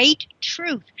 The Great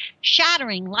Truth,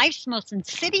 Shattering Life's Most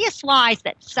Insidious Lies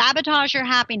That Sabotage Your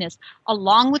Happiness,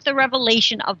 along with the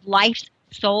revelation of life's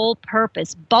sole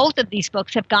purpose. Both of these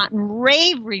books have gotten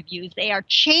rave reviews. They are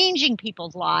changing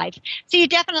people's lives. So you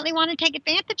definitely want to take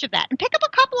advantage of that and pick up a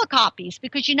couple of copies,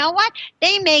 because you know what?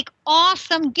 They make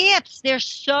awesome gifts. They're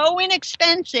so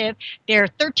inexpensive. They're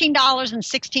 $13 and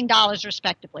 $16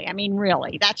 respectively. I mean,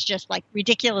 really, that's just like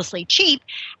ridiculously cheap.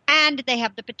 And they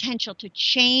have the potential to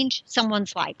change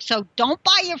someone's life. So don't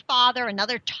buy your father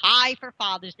another tie for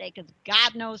Father's Day, because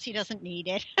God knows he doesn't need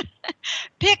it.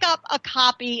 Pick up a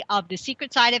copy of The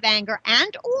Secret Side of Anger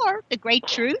and or The Great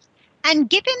Truth, and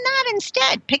give him that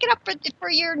instead. Pick it up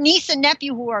for your niece and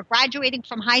nephew who are graduating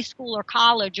from high school or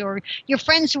college, or your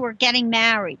friends who are getting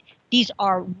married. These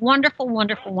are wonderful,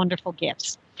 wonderful, wonderful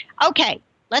gifts. Okay,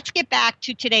 let's get back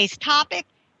to today's topic.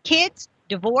 Kids,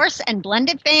 divorce, and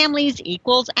blended families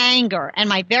equals anger. And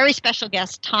my very special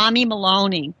guest, Tommy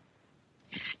Maloney.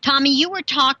 Tommy, you were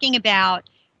talking about,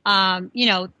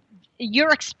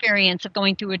 your experience of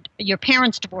going through your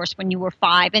parents' divorce when you were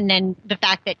 5, and then the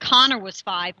fact that Connor was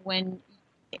 5 when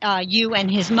you and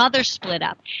his mother split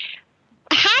up.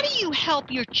 How do you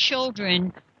help your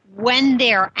children when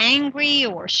they're angry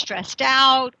or stressed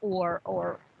out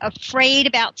or afraid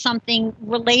about something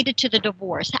related to the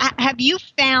divorce? Have you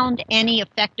found any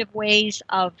effective ways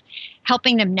of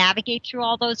helping them navigate through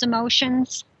all those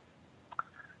emotions?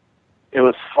 It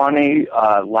was funny.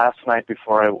 Last night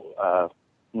before I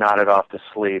nodded off to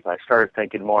sleep, I started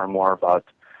thinking more and more about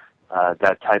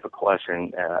that type of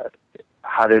question,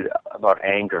 about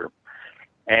anger.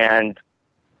 And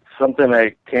something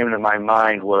that came to my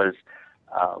mind was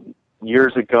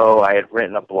years ago I had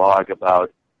written a blog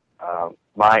about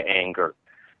my anger.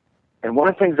 And one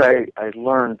of the things I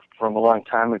learned from a long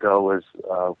time ago was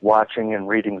watching and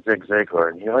reading Zig Ziglar.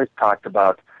 And he always talked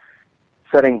about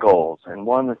setting goals. And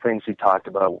one of the things he talked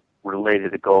about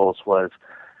related to goals was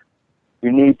you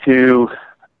need to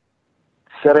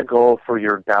set a goal for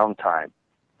your downtime.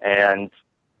 And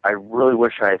I really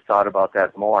wish I had thought about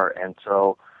that more. And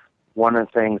so one of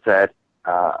the things that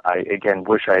I, again,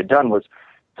 wish I had done was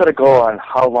set a goal on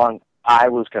how long I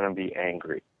was going to be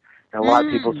angry. And a lot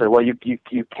of people say, well, you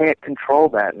can't control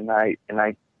that. And I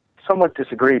somewhat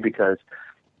disagree, because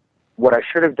what I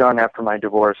should have done after my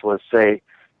divorce was say,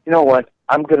 you know what,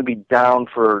 I'm going to be down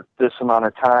for this amount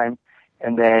of time,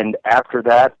 and then after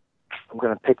that, I'm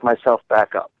going to pick myself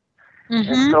back up.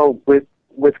 Mm-hmm. And so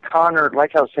with Connor,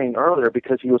 like I was saying earlier,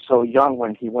 because he was so young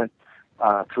when he went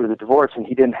through the divorce and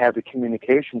he didn't have the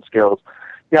communication skills,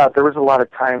 yeah, there was a lot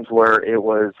of times where it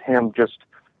was him just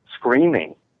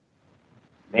screaming.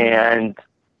 And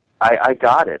I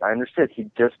got it. I understood. He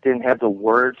just didn't have the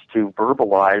words to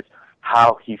verbalize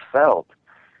how he felt.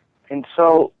 And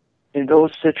so in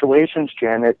those situations,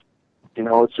 Janet,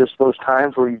 it's just those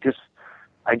times where you just,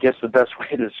 I guess the best way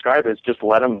to describe it is just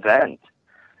let him vent.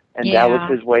 And that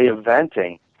was his way of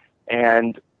venting.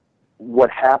 And what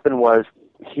happened was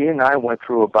he and I went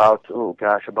through about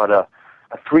a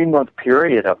 3-month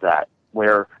period of that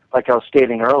where, like I was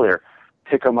stating earlier,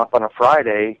 pick him up on a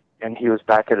Friday and he was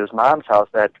back at his mom's house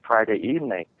that Friday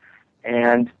evening.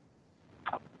 And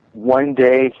one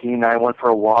day he and I went for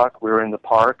a walk. We were in the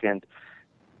park and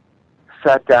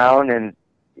sat down, and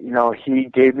he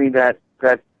gave me that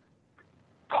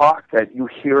talk that you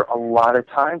hear a lot of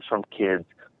times from kids,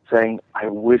 saying, I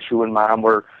wish you and Mom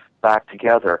were back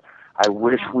together. I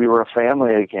wish we were a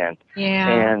family again. Yeah.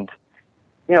 And,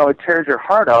 it tears your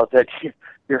heart out that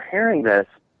you're hearing this,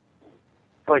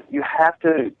 but you have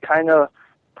to kind of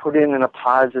put it in a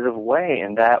positive way.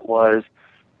 And that was,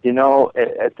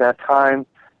 at that time,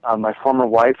 my former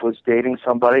wife was dating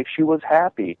somebody. She was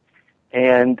happy.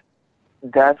 And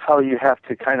that's how you have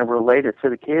to kind of relate it to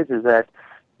the kids, is that,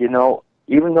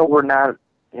 even though we're not,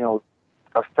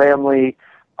 a family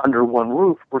under one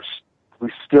roof,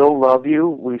 we still love you.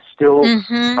 We still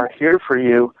are here for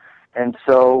you. And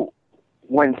so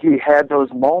when he had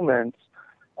those moments,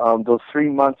 those 3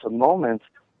 months of moments,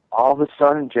 all of a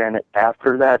sudden, Janet,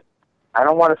 after that, I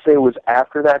don't want to say it was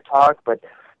after that talk, but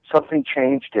something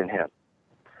changed in him.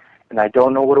 And I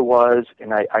don't know what it was,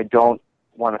 and I don't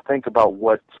want to think about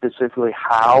what specifically,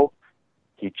 how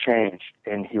he changed.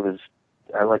 And he was,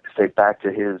 I like to say, back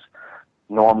to his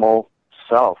normal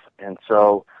self. And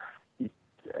so,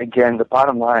 again, the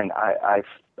bottom line I've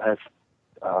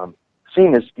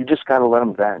seen is you just got to let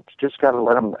them vent. You just got to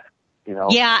let them,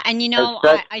 Yeah, and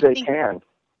I think can.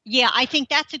 Yeah, I think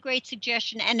that's a great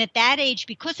suggestion. And at that age,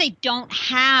 because they don't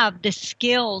have the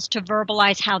skills to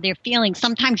verbalize how they're feeling,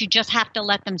 sometimes you just have to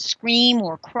let them scream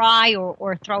or cry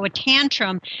or throw a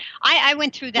tantrum. I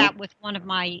went through that with one of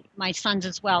my sons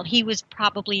as well. He was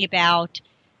probably about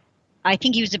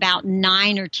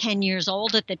 9 or 10 years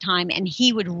old at the time, and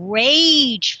he would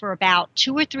rage for about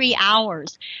 2 or 3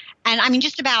 hours. And I mean,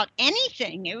 just about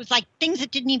anything. It was like things that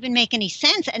didn't even make any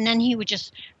sense. And then he would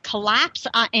just collapse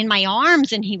in my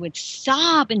arms, and he would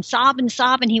sob and sob and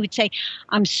sob. And he would say,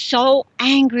 I'm so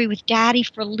angry with Daddy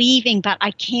for leaving, but I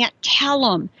can't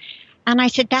tell him. And I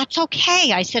said, that's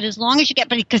okay. I said, as long as you get,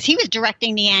 because he was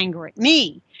directing the anger at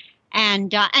me.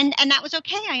 And that was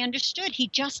okay. I understood. He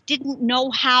just didn't know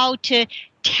how to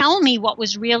tell me what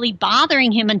was really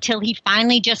bothering him until he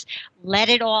finally just let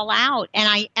it all out. And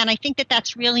I think that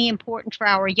that's really important for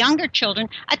our younger children.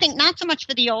 I think not so much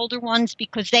for the older ones,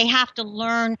 because they have to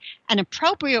learn an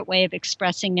appropriate way of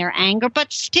expressing their anger.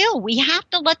 But still, we have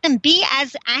to let them be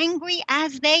as angry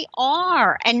as they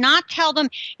are, and not tell them,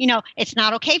 it's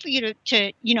not okay for you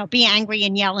to be angry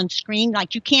and yell and scream.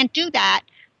 Like, you can't do that.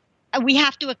 we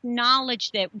have to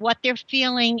acknowledge that what they're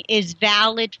feeling is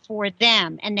valid for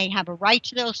them, and they have a right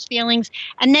to those feelings,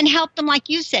 and then help them, like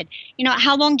you said.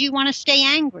 How long do you want to stay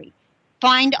angry?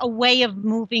 Find a way of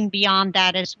moving beyond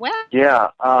that as well. Yeah.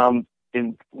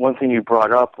 And one thing you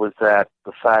brought up was that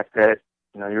the fact that,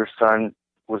 your son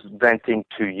was venting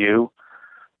to you.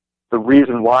 The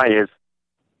reason why is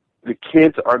the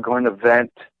kids are going to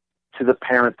vent to the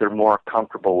parent they're more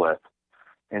comfortable with.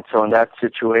 And so in that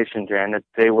situation, Janet,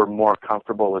 they were more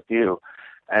comfortable with you.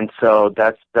 And so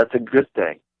that's a good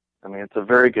thing. I mean, it's a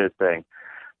very good thing.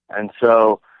 And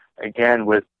so, again,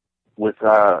 with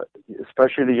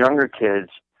especially the younger kids,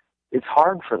 it's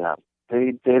hard for them.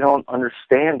 They don't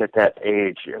understand at that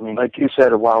age. I mean, like you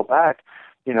said a while back,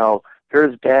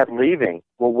 here's Dad leaving.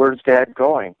 Well, where's Dad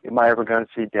going? Am I ever going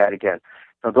to see Dad again?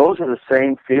 Now, those are the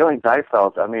same feelings I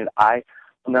felt. I mean, I'll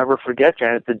never forget,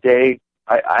 Janet, the day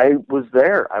I was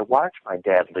there. I watched my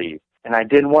dad leave. And I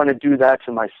didn't want to do that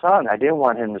to my son. I didn't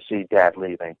want him to see Dad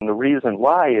leaving. And the reason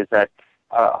why is that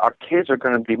our kids are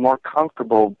going to be more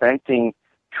comfortable venting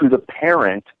to the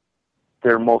parent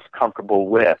they're most comfortable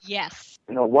with. Yes.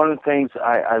 One of the things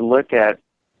I look at,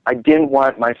 I didn't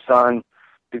want my son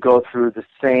to go through the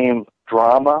same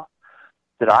drama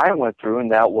that I went through,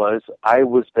 and that was I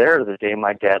was there the day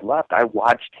my dad left. I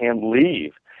watched him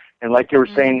leave. And like you were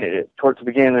saying towards the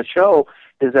beginning of the show,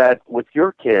 is that with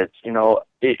your kids,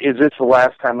 is this the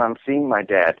last time I'm seeing my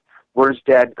dad? Where's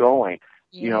Dad going?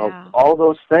 Yeah. All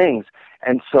those things.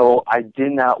 And so I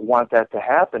did not want that to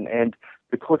happen. And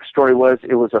the quick story was,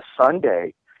 it was a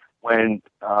Sunday when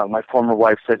my former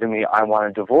wife said to me, I want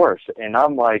a divorce. And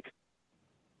I'm like,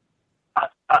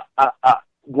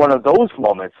 one of those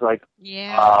moments, like,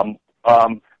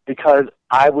 because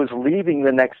I was leaving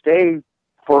the next day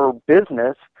for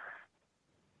business,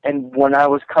 and when I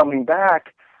was coming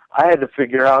back, I had to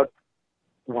figure out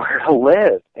where to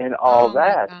live and all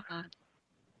that.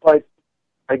 But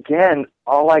again,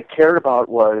 all I cared about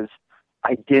was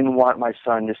I didn't want my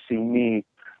son to see me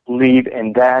leave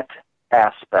in that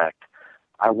aspect.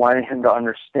 I wanted him to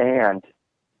understand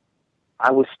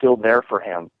I was still there for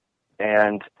him.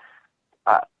 And,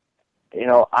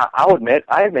 I'll admit,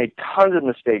 I had made tons of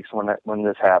mistakes when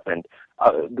this happened.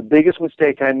 The biggest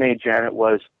mistake I made, Janet,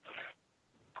 was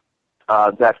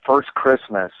that first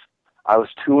Christmas. I was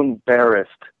too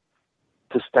embarrassed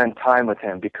to spend time with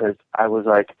him because I was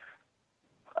like,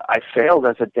 I failed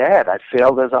as a dad. I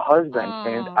failed as a husband,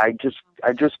 and I just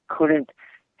couldn't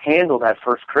handle that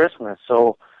first Christmas.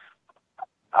 So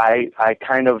I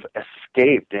kind of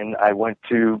escaped, and I went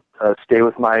to stay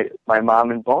with my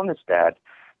mom and bonus dad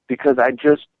because I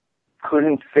just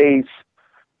couldn't face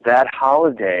that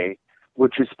holiday,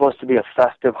 which is supposed to be a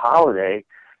festive holiday.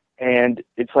 And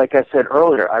it's like I said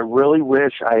earlier, I really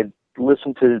wish I had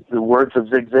listened to the words of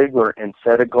Zig Ziglar and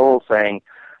set a goal saying,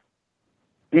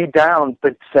 be down,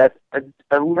 but set a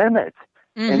limit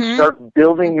and start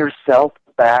building yourself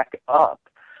back up.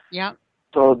 Yeah.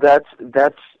 So that's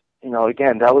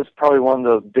again, that was probably one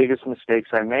of the biggest mistakes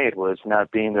I made, was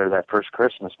not being there that first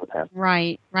Christmas with him.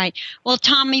 Right. Well,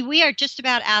 Tommy, we are just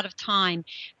about out of time.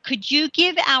 Could you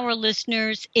give our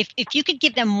listeners, if you could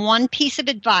give them one piece of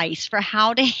advice for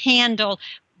how to handle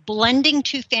blending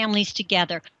two families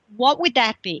together, what would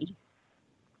that be?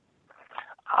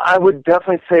 I would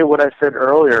definitely say what I said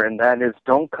earlier, and that is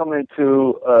don't come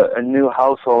into a new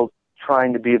household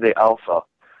trying to be the alpha.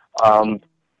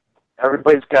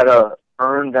 Everybody's got to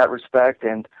earn that respect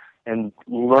and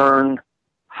learn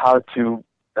how to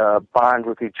bond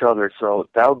with each other. So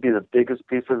that would be the biggest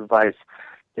piece of advice.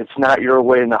 It's not your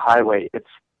way in the highway. It's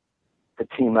a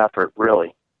team effort,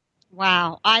 really.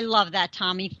 Wow. I love that,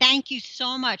 Tommy. Thank you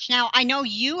so much. Now, I know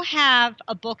you have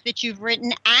a book that you've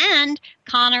written, and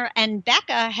Connor and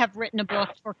Becca have written a book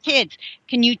for kids.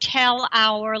 Can you tell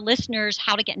our listeners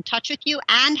how to get in touch with you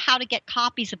and how to get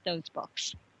copies of those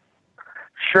books?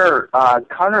 Sure.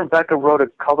 Connor and Becca wrote a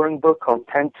coloring book called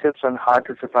 10 Tips on How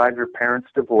to Survive Your Parents'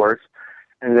 Divorce.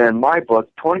 And then my book,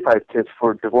 25 Tips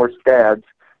for Divorced Dads,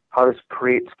 How to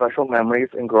Create Special Memories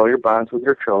and Grow Your Bonds with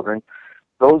Your Children.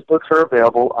 Those books are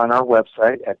available on our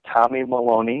website at Tommy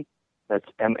Maloney, that's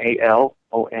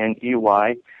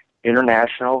MALONEY,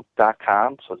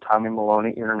 international.com, so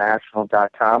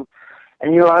TommyMaloneyInternational.com.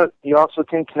 And you also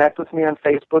can connect with me on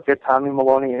Facebook at Tommy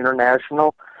Maloney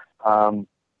International.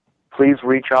 Please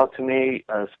reach out to me,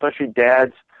 especially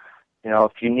dads.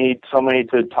 If you need somebody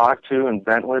to talk to and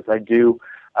vent with, I do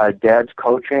dads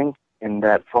coaching, and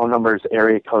that phone number is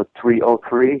area code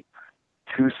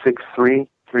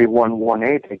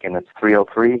 303-263-3118. Again, it's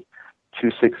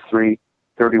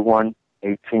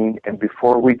 303-263-3118. And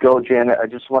before we go, Janet, I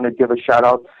just want to give a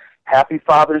shout-out. happy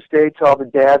Father's Day to all the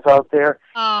dads out there,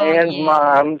 and yeah.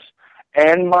 moms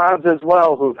as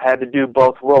well who've had to do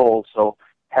both roles. So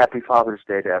happy Father's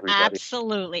Day to everybody.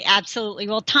 Absolutely, absolutely.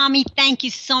 Well, Tommy, thank you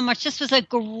so much. This was a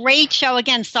great show.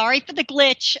 Again, sorry for the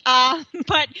glitch,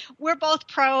 but we're both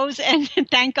pros, and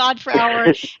thank God for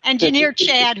our engineer,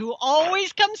 Chad, who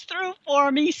always comes through for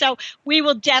me. So we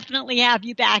will definitely have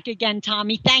you back again,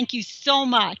 Tommy. Thank you so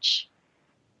much.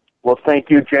 Well, thank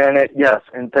you, Janet. Yes,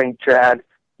 and thank Chad.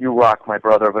 You rock, my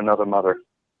brother of another mother.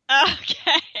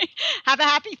 Okay. Have a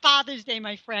happy Father's Day,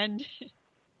 my friend.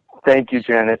 Thank you,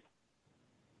 Janet.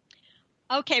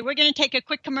 Okay, we're going to take a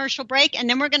quick commercial break, and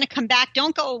then we're going to come back.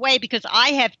 Don't go away, because I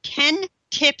have 10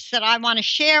 tips that I want to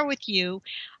share with you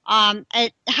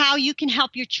at how you can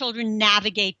help your children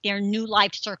navigate their new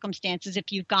life circumstances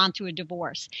if you've gone through a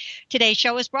divorce. Today's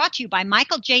show is brought to you by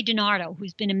Michael J. Donardo,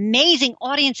 who's been amazing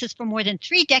audiences for more than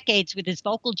 3 decades with his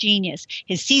vocal genius.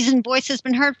 His seasoned voice has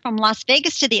been heard from Las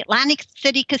Vegas to the Atlantic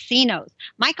City casinos.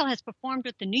 Michael has performed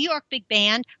with the New York Big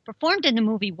Band, performed in the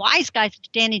movie Wise Guys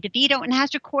with Danny DeVito, and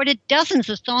has recorded dozens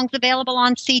of songs available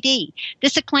on CD.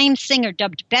 This acclaimed singer,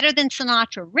 dubbed Better Than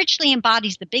Sinatra, richly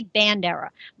embodies the big band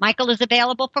era. Michael is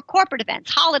available for corporate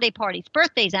events, holiday parties,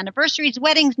 birthdays, anniversaries,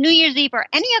 weddings, New Year's Eve, or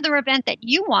any other event that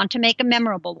you want to make a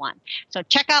memorable one. So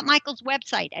check out Michael's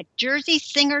website at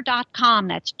jerseysinger.com.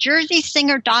 That's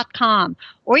jerseysinger.com.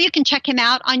 Or you can check him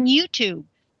out on YouTube.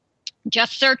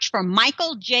 Just search for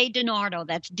Michael J. Donardo.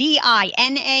 That's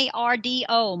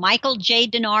DINARDO, Michael J.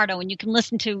 Donardo. And you can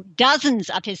listen to dozens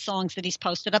of his songs that he's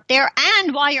posted up there.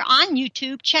 And while you're on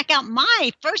YouTube, check out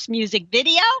my first music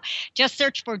video. Just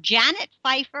search for Janet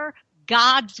Pfeiffer,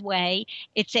 God's Way.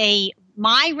 It's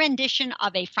my rendition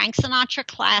of a Frank Sinatra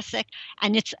classic,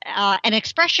 and it's an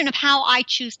expression of how I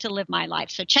choose to live my life.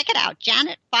 So check it out,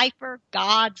 Janet Pfeiffer,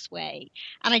 God's Way.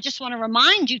 And I just want to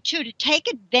remind you, too, to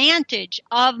take advantage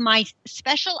of my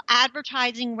special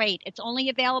advertising rate. It's only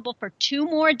available for 2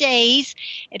 more days.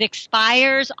 It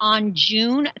expires on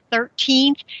June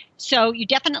 13th. So you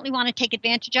definitely want to take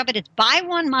advantage of it. It's buy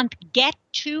 1 month, get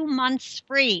 2 months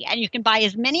free. And you can buy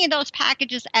as many of those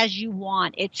packages as you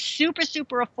want. It's super,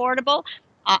 super affordable.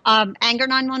 Anger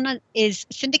 911 is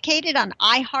syndicated on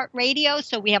iHeartRadio,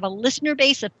 so we have a listener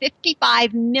base of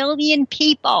 55 million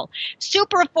people.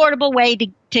 Super affordable way to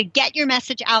get your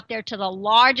message out there to the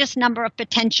largest number of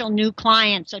potential new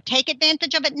clients. So take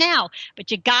advantage of it now. But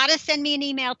you got to send me an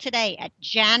email today at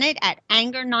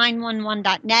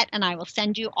janet@anger911.net, and I will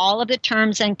send you all of the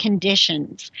terms and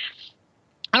conditions.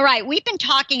 All right, we've been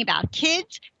talking about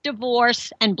kids,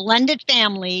 divorce, and blended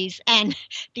families, and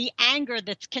the anger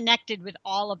that's connected with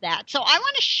all of that. So I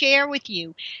want to share with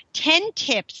you 10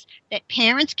 tips that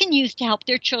parents can use to help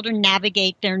their children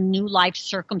navigate their new life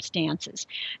circumstances.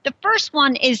 The first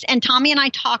one is, and Tommy and I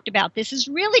talked about this, is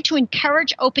really to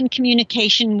encourage open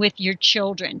communication with your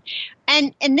children.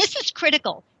 And this is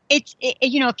critical.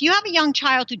 If you have a young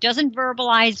child who doesn't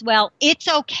verbalize well, it's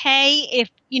okay if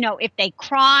they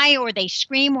cry or they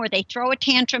scream or they throw a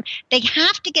tantrum. They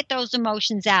have to get those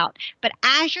emotions out. But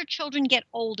as your children get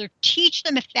older, teach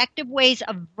them effective ways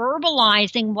of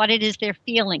verbalizing what it is they're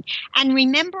feeling. And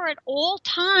remember at all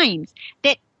times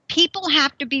that people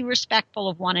have to be respectful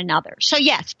of one another. So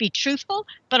yes, be truthful,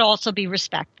 but also be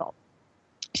respectful.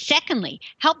 Secondly,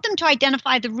 help them to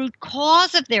identify the root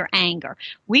cause of their anger.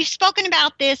 We've spoken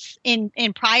about this in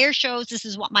prior shows. This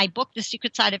is what my book, The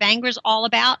Secret Side of Anger, is all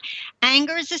about.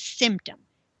 Anger is a symptom.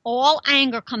 All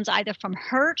anger comes either from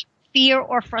hurt, fear,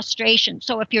 or frustration.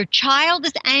 So if your child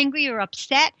is angry or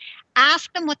upset,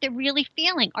 ask them what they're really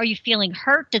feeling. Are you feeling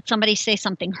hurt? Did somebody say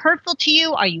something hurtful to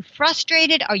you? Are you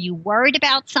frustrated? Are you worried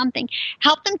about something?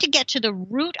 Help them to get to the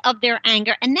root of their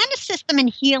anger and then assist them in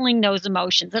healing those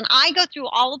emotions. And I go through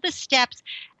all of the steps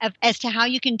as to how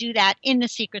you can do that in The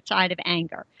Secret Side of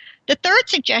Anger. The third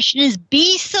suggestion is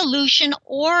be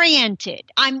solution-oriented.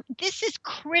 This is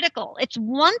critical. It's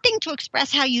one thing to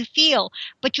express how you feel,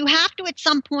 but you have to at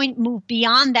some point move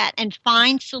beyond that and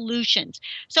find solutions.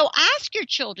 So ask your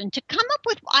children to come up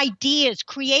with ideas,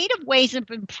 creative ways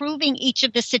of improving each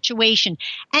of the situation,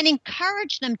 and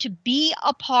encourage them to be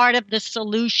a part of the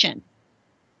solution.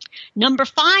 Number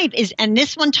 5 is, and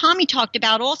this one Tommy talked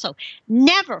about also,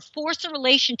 never force a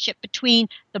relationship between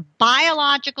the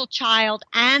biological child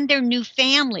and their new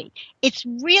family. It's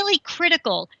really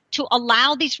critical to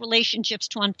allow these relationships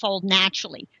to unfold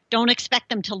naturally. Don't expect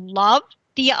them to love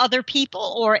the other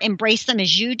people or embrace them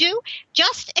as you do.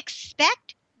 Just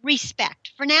expect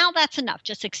respect. For now, that's enough.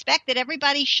 Just expect that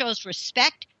everybody shows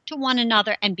respect to one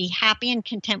another and be happy and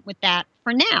content with that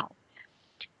for now.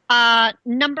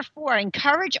 Number 4,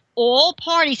 encourage all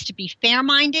parties to be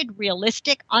fair-minded,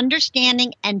 realistic,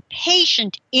 understanding, and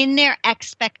patient in their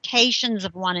expectations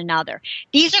of one another.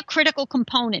 These are critical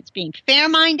components, being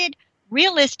fair-minded,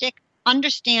 realistic,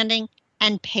 understanding,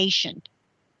 and patient.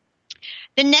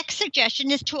 The next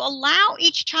suggestion is to allow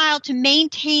each child to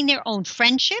maintain their own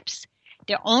friendships,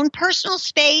 their own personal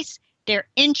space, their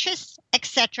interests,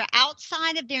 etc.,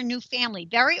 outside of their new family.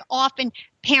 Very often,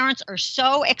 parents are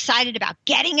so excited about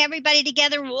getting everybody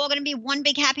together. We're all going to be one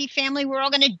big happy family. We're all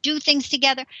going to do things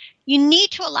together. You need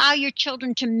to allow your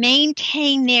children to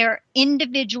maintain their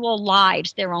individual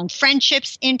lives, their own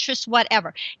friendships, interests,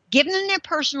 whatever. Give them their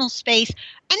personal space, and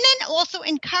then also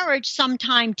encourage some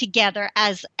time together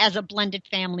as a blended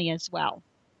family as well.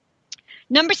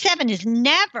 Number 7 is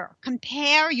never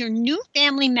compare your new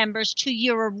family members to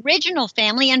your original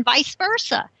family and vice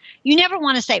versa. You never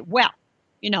want to say, well,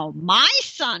 my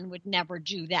son would never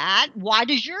do that. Why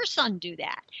does your son do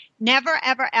that? Never,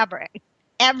 ever, ever.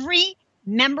 Every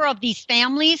member of these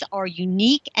families are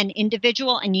unique and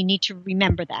individual, and you need to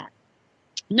remember that.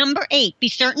 Number 8, be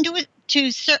certain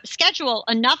to schedule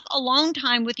enough alone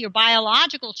time with your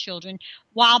biological children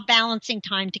while balancing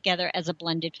time together as a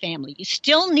blended family. You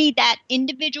still need that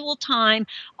individual time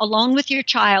alone with your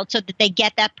child so that they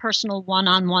get that personal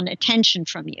one-on-one attention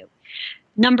from you.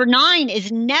 Number 9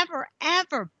 is never,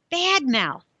 ever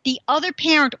badmouth the other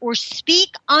parent or speak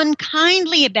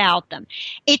unkindly about them.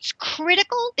 It's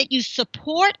critical that you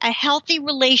support a healthy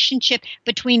relationship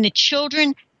between the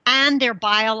children and their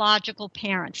biological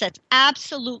parents. That's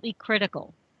absolutely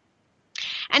critical.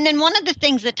 And then one of the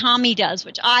things that Tommy does,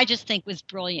 which I just think was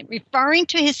brilliant, referring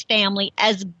to his family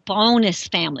as bonus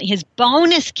family, his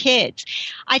bonus kids.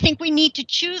 I think we need to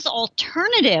choose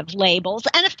alternative labels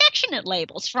and affectionate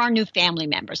labels for our new family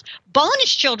members.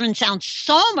 Bonus children sounds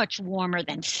so much warmer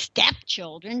than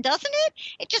stepchildren, doesn't it?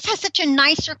 It just has such a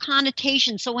nicer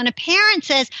connotation. So when a parent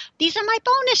says, these are my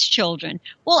bonus children,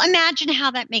 well, imagine how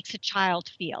that makes a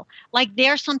child feel. Like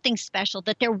they're something special,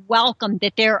 that they're welcome,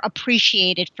 that they're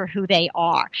appreciated for who they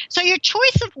are. So your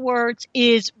choice of words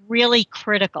is really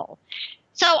critical.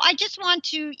 So I just want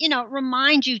to,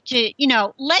 remind you to,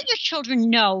 let your children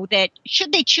know that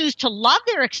should they choose to love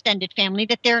their extended family,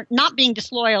 that they're not being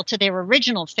disloyal to their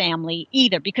original family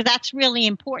either, because that's really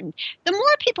important. The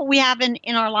more people we have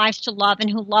in our lives to love and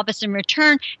who love us in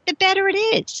return, the better it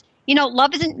is.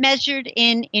 Love isn't measured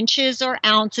in inches or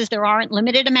ounces. There aren't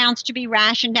limited amounts to be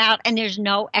rationed out, and there's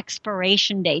no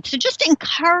expiration date. So just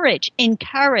encourage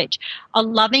a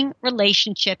loving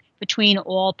relationship between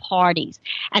all parties.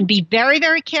 And be very,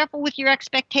 very careful with your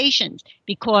expectations,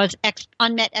 because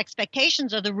unmet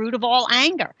expectations are the root of all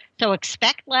anger. So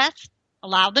expect less,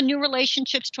 allow the new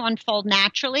relationships to unfold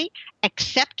naturally,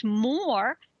 accept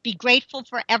more, be grateful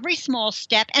for every small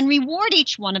step, and reward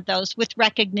each one of those with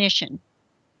recognition.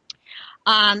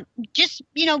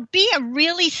 Be a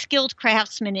really skilled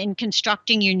craftsman in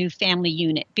constructing your new family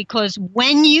unit, because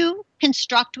when you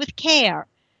construct with care,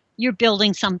 you're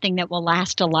building something that will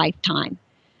last a lifetime.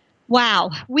 Wow,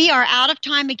 we are out of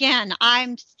time again.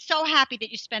 I'm so happy that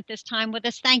you spent this time with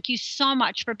us. Thank you so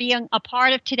much for being a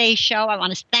part of today's show. I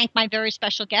want to thank my very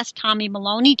special guest, Tommy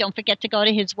Maloney. Don't forget to go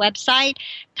to his website,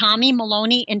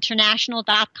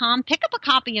 TommyMaloneyInternational.com. Pick up a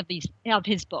copy of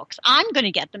his books. I'm going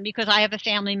to get them because I have a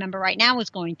family member right now who's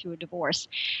going through a divorce,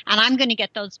 and I'm going to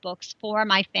get those books for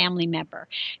my family member.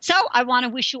 So I want to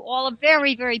wish you all a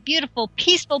very, very beautiful,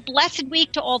 peaceful, blessed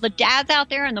week. To all the dads out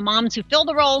there and the moms who fill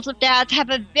the roles of dads, have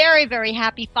a very, very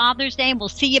happy Father's Day, and we'll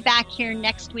see you back here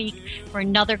next week for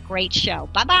another great show.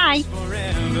 Bye-bye.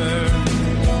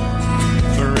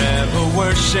 Forever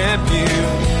worship you.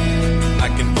 I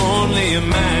can only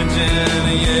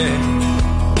imagine, yeah.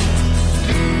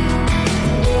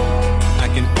 I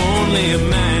can only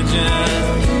imagine.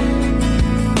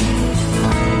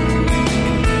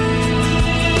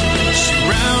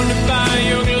 Surrounded by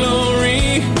your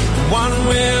glory, one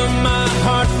will my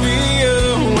heart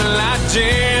feel. Will I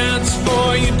dance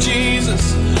for you,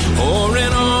 Jesus? Or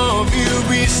in awe of you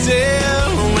be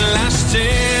still? Will I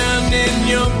stand in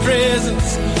your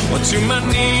presence? Or to my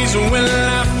knees will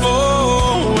I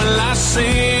fall? Will I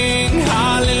sing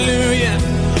hallelujah?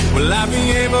 Will I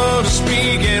be able to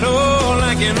speak at all?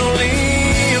 I can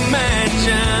only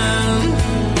imagine.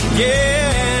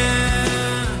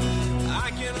 Yeah, I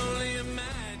can only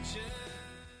imagine.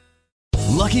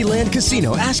 Lucky Land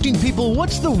Casino, asking people,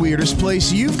 what's the weirdest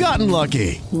place you've gotten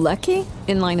lucky? Lucky?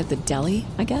 In line at the deli,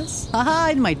 I guess? Aha,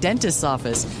 in my dentist's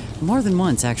office. More than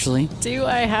once, actually. Do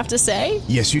I have to say?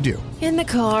 Yes, you do. In the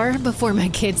car before my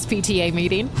kids' PTA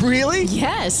meeting. Really?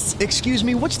 Yes. Excuse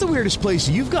me, what's the weirdest place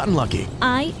you've gotten lucky?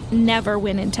 I never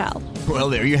win and tell. Well,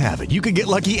 there you have it. You can get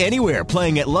lucky anywhere,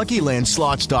 playing at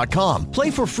LuckyLandSlots.com.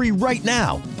 Play for free right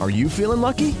now. Are you feeling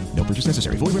lucky? No purchase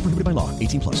necessary. Void where prohibited by law.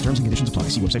 18+. Terms and conditions apply.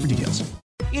 See website for details.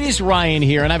 It is Ryan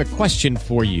here, and I have a question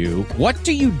for you. What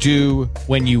do you do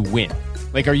when you win?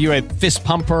 Like, are you a fist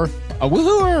pumper, a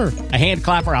woohooer, a hand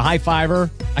clapper, a high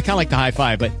fiver? I kind of like the high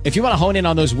five, but if you want to hone in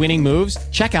on those winning moves,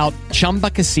 check out Chumba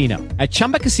Casino. At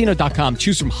ChumbaCasino.com,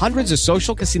 choose from hundreds of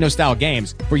social casino-style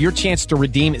games for your chance to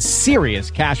redeem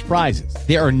serious cash prizes.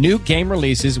 There are new game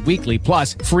releases weekly,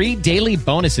 plus free daily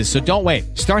bonuses. So don't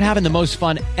wait. Start having the most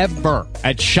fun ever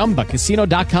at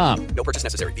ChumbaCasino.com. No purchase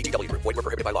necessary. VGW Group. Void where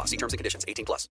prohibited by law. See terms and conditions. 18+.